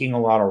taking a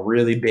lot of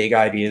really big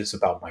ideas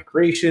about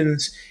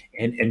migrations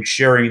and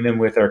sharing them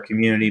with our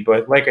community.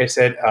 But like I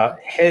said,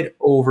 head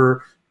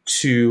over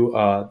to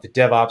the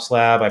DevOps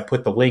Lab. I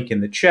put the link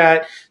in the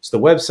chat. It's the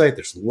website.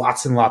 There's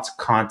lots and lots of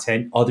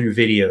content, other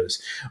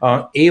videos.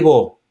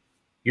 Abel,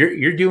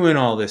 you're doing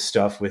all this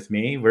stuff with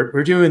me.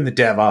 We're doing the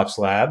DevOps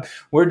Lab.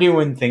 We're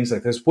doing things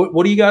like this.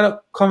 What do you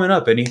got coming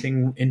up?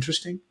 Anything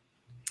interesting?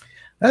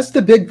 That's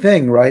the big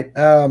thing, right?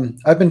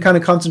 I've been kind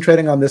of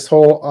concentrating on this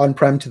whole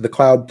on-prem to the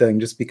cloud thing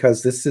just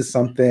because this is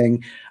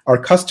something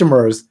our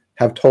customers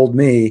have told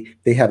me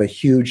they have a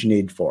huge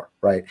need for,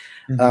 right?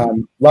 A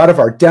lot of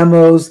our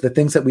demos, the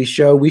things that we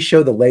show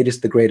the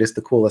latest, the greatest,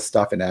 the coolest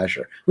stuff in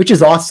Azure, which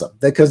is awesome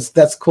because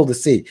that's cool to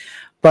see.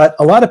 But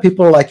a lot of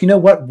people are like, you know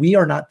what? We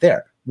are not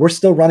there. We're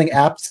still running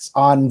apps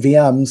on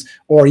VMs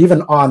or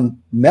even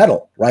on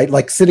metal, right?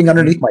 Like sitting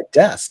underneath my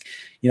desk.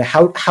 You know,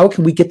 how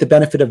can we get the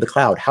benefit of the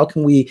cloud? How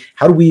do we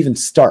even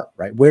start,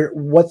 right?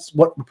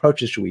 What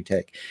approaches should we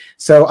take?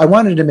 So I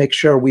wanted to make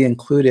sure we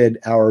included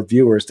our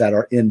viewers that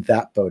are in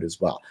that boat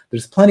as well.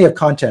 There's plenty of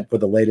content for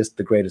the latest,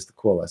 the greatest, the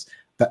coolest,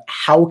 but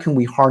how can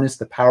we harness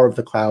the power of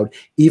the cloud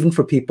even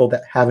for people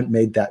that haven't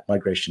made that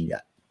migration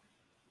yet?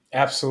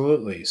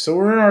 Absolutely. So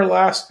we're in our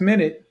last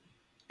minute.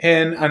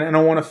 And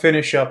I want to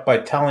finish up by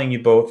telling you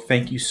both,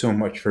 thank you so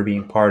much for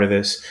being part of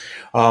this.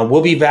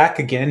 We'll be back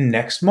again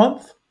next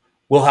month.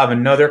 We'll have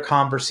another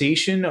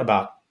conversation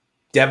about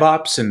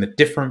DevOps and the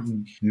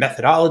different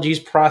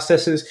methodologies,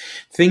 processes,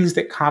 things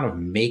that kind of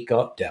make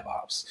up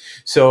DevOps.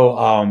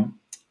 So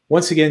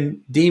once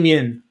again,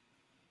 Damian,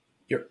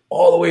 you're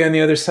all the way on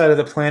the other side of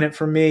the planet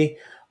from me.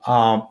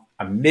 I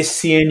miss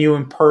seeing you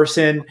in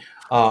person.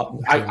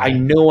 I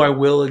know I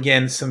will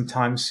again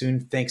sometime soon.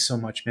 Thanks so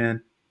much,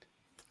 man.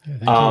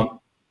 Yeah,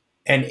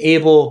 and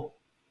Abel,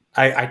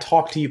 I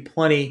talk to you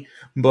plenty,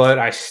 but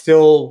I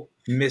still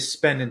miss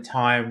spending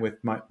time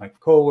with my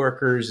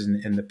coworkers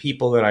and the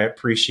people that I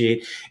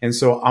appreciate. And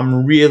so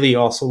I'm really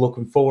also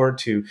looking forward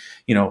to,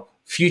 you know,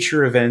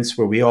 future events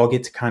where we all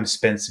get to kind of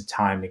spend some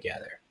time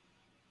together.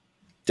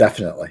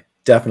 Definitely.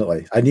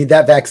 I need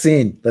that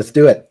vaccine. Let's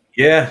do it.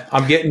 Yeah,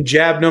 I'm getting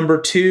jab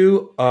number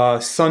 2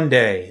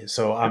 Sunday.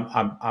 So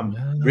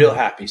I'm real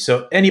happy.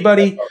 So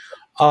anybody,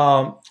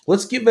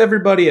 let's give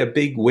everybody a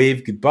big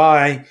wave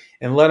goodbye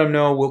and let them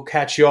know we'll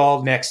catch you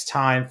all next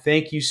time.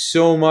 Thank you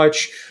so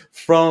much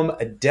from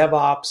a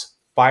DevOps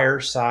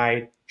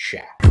Fireside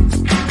Chat.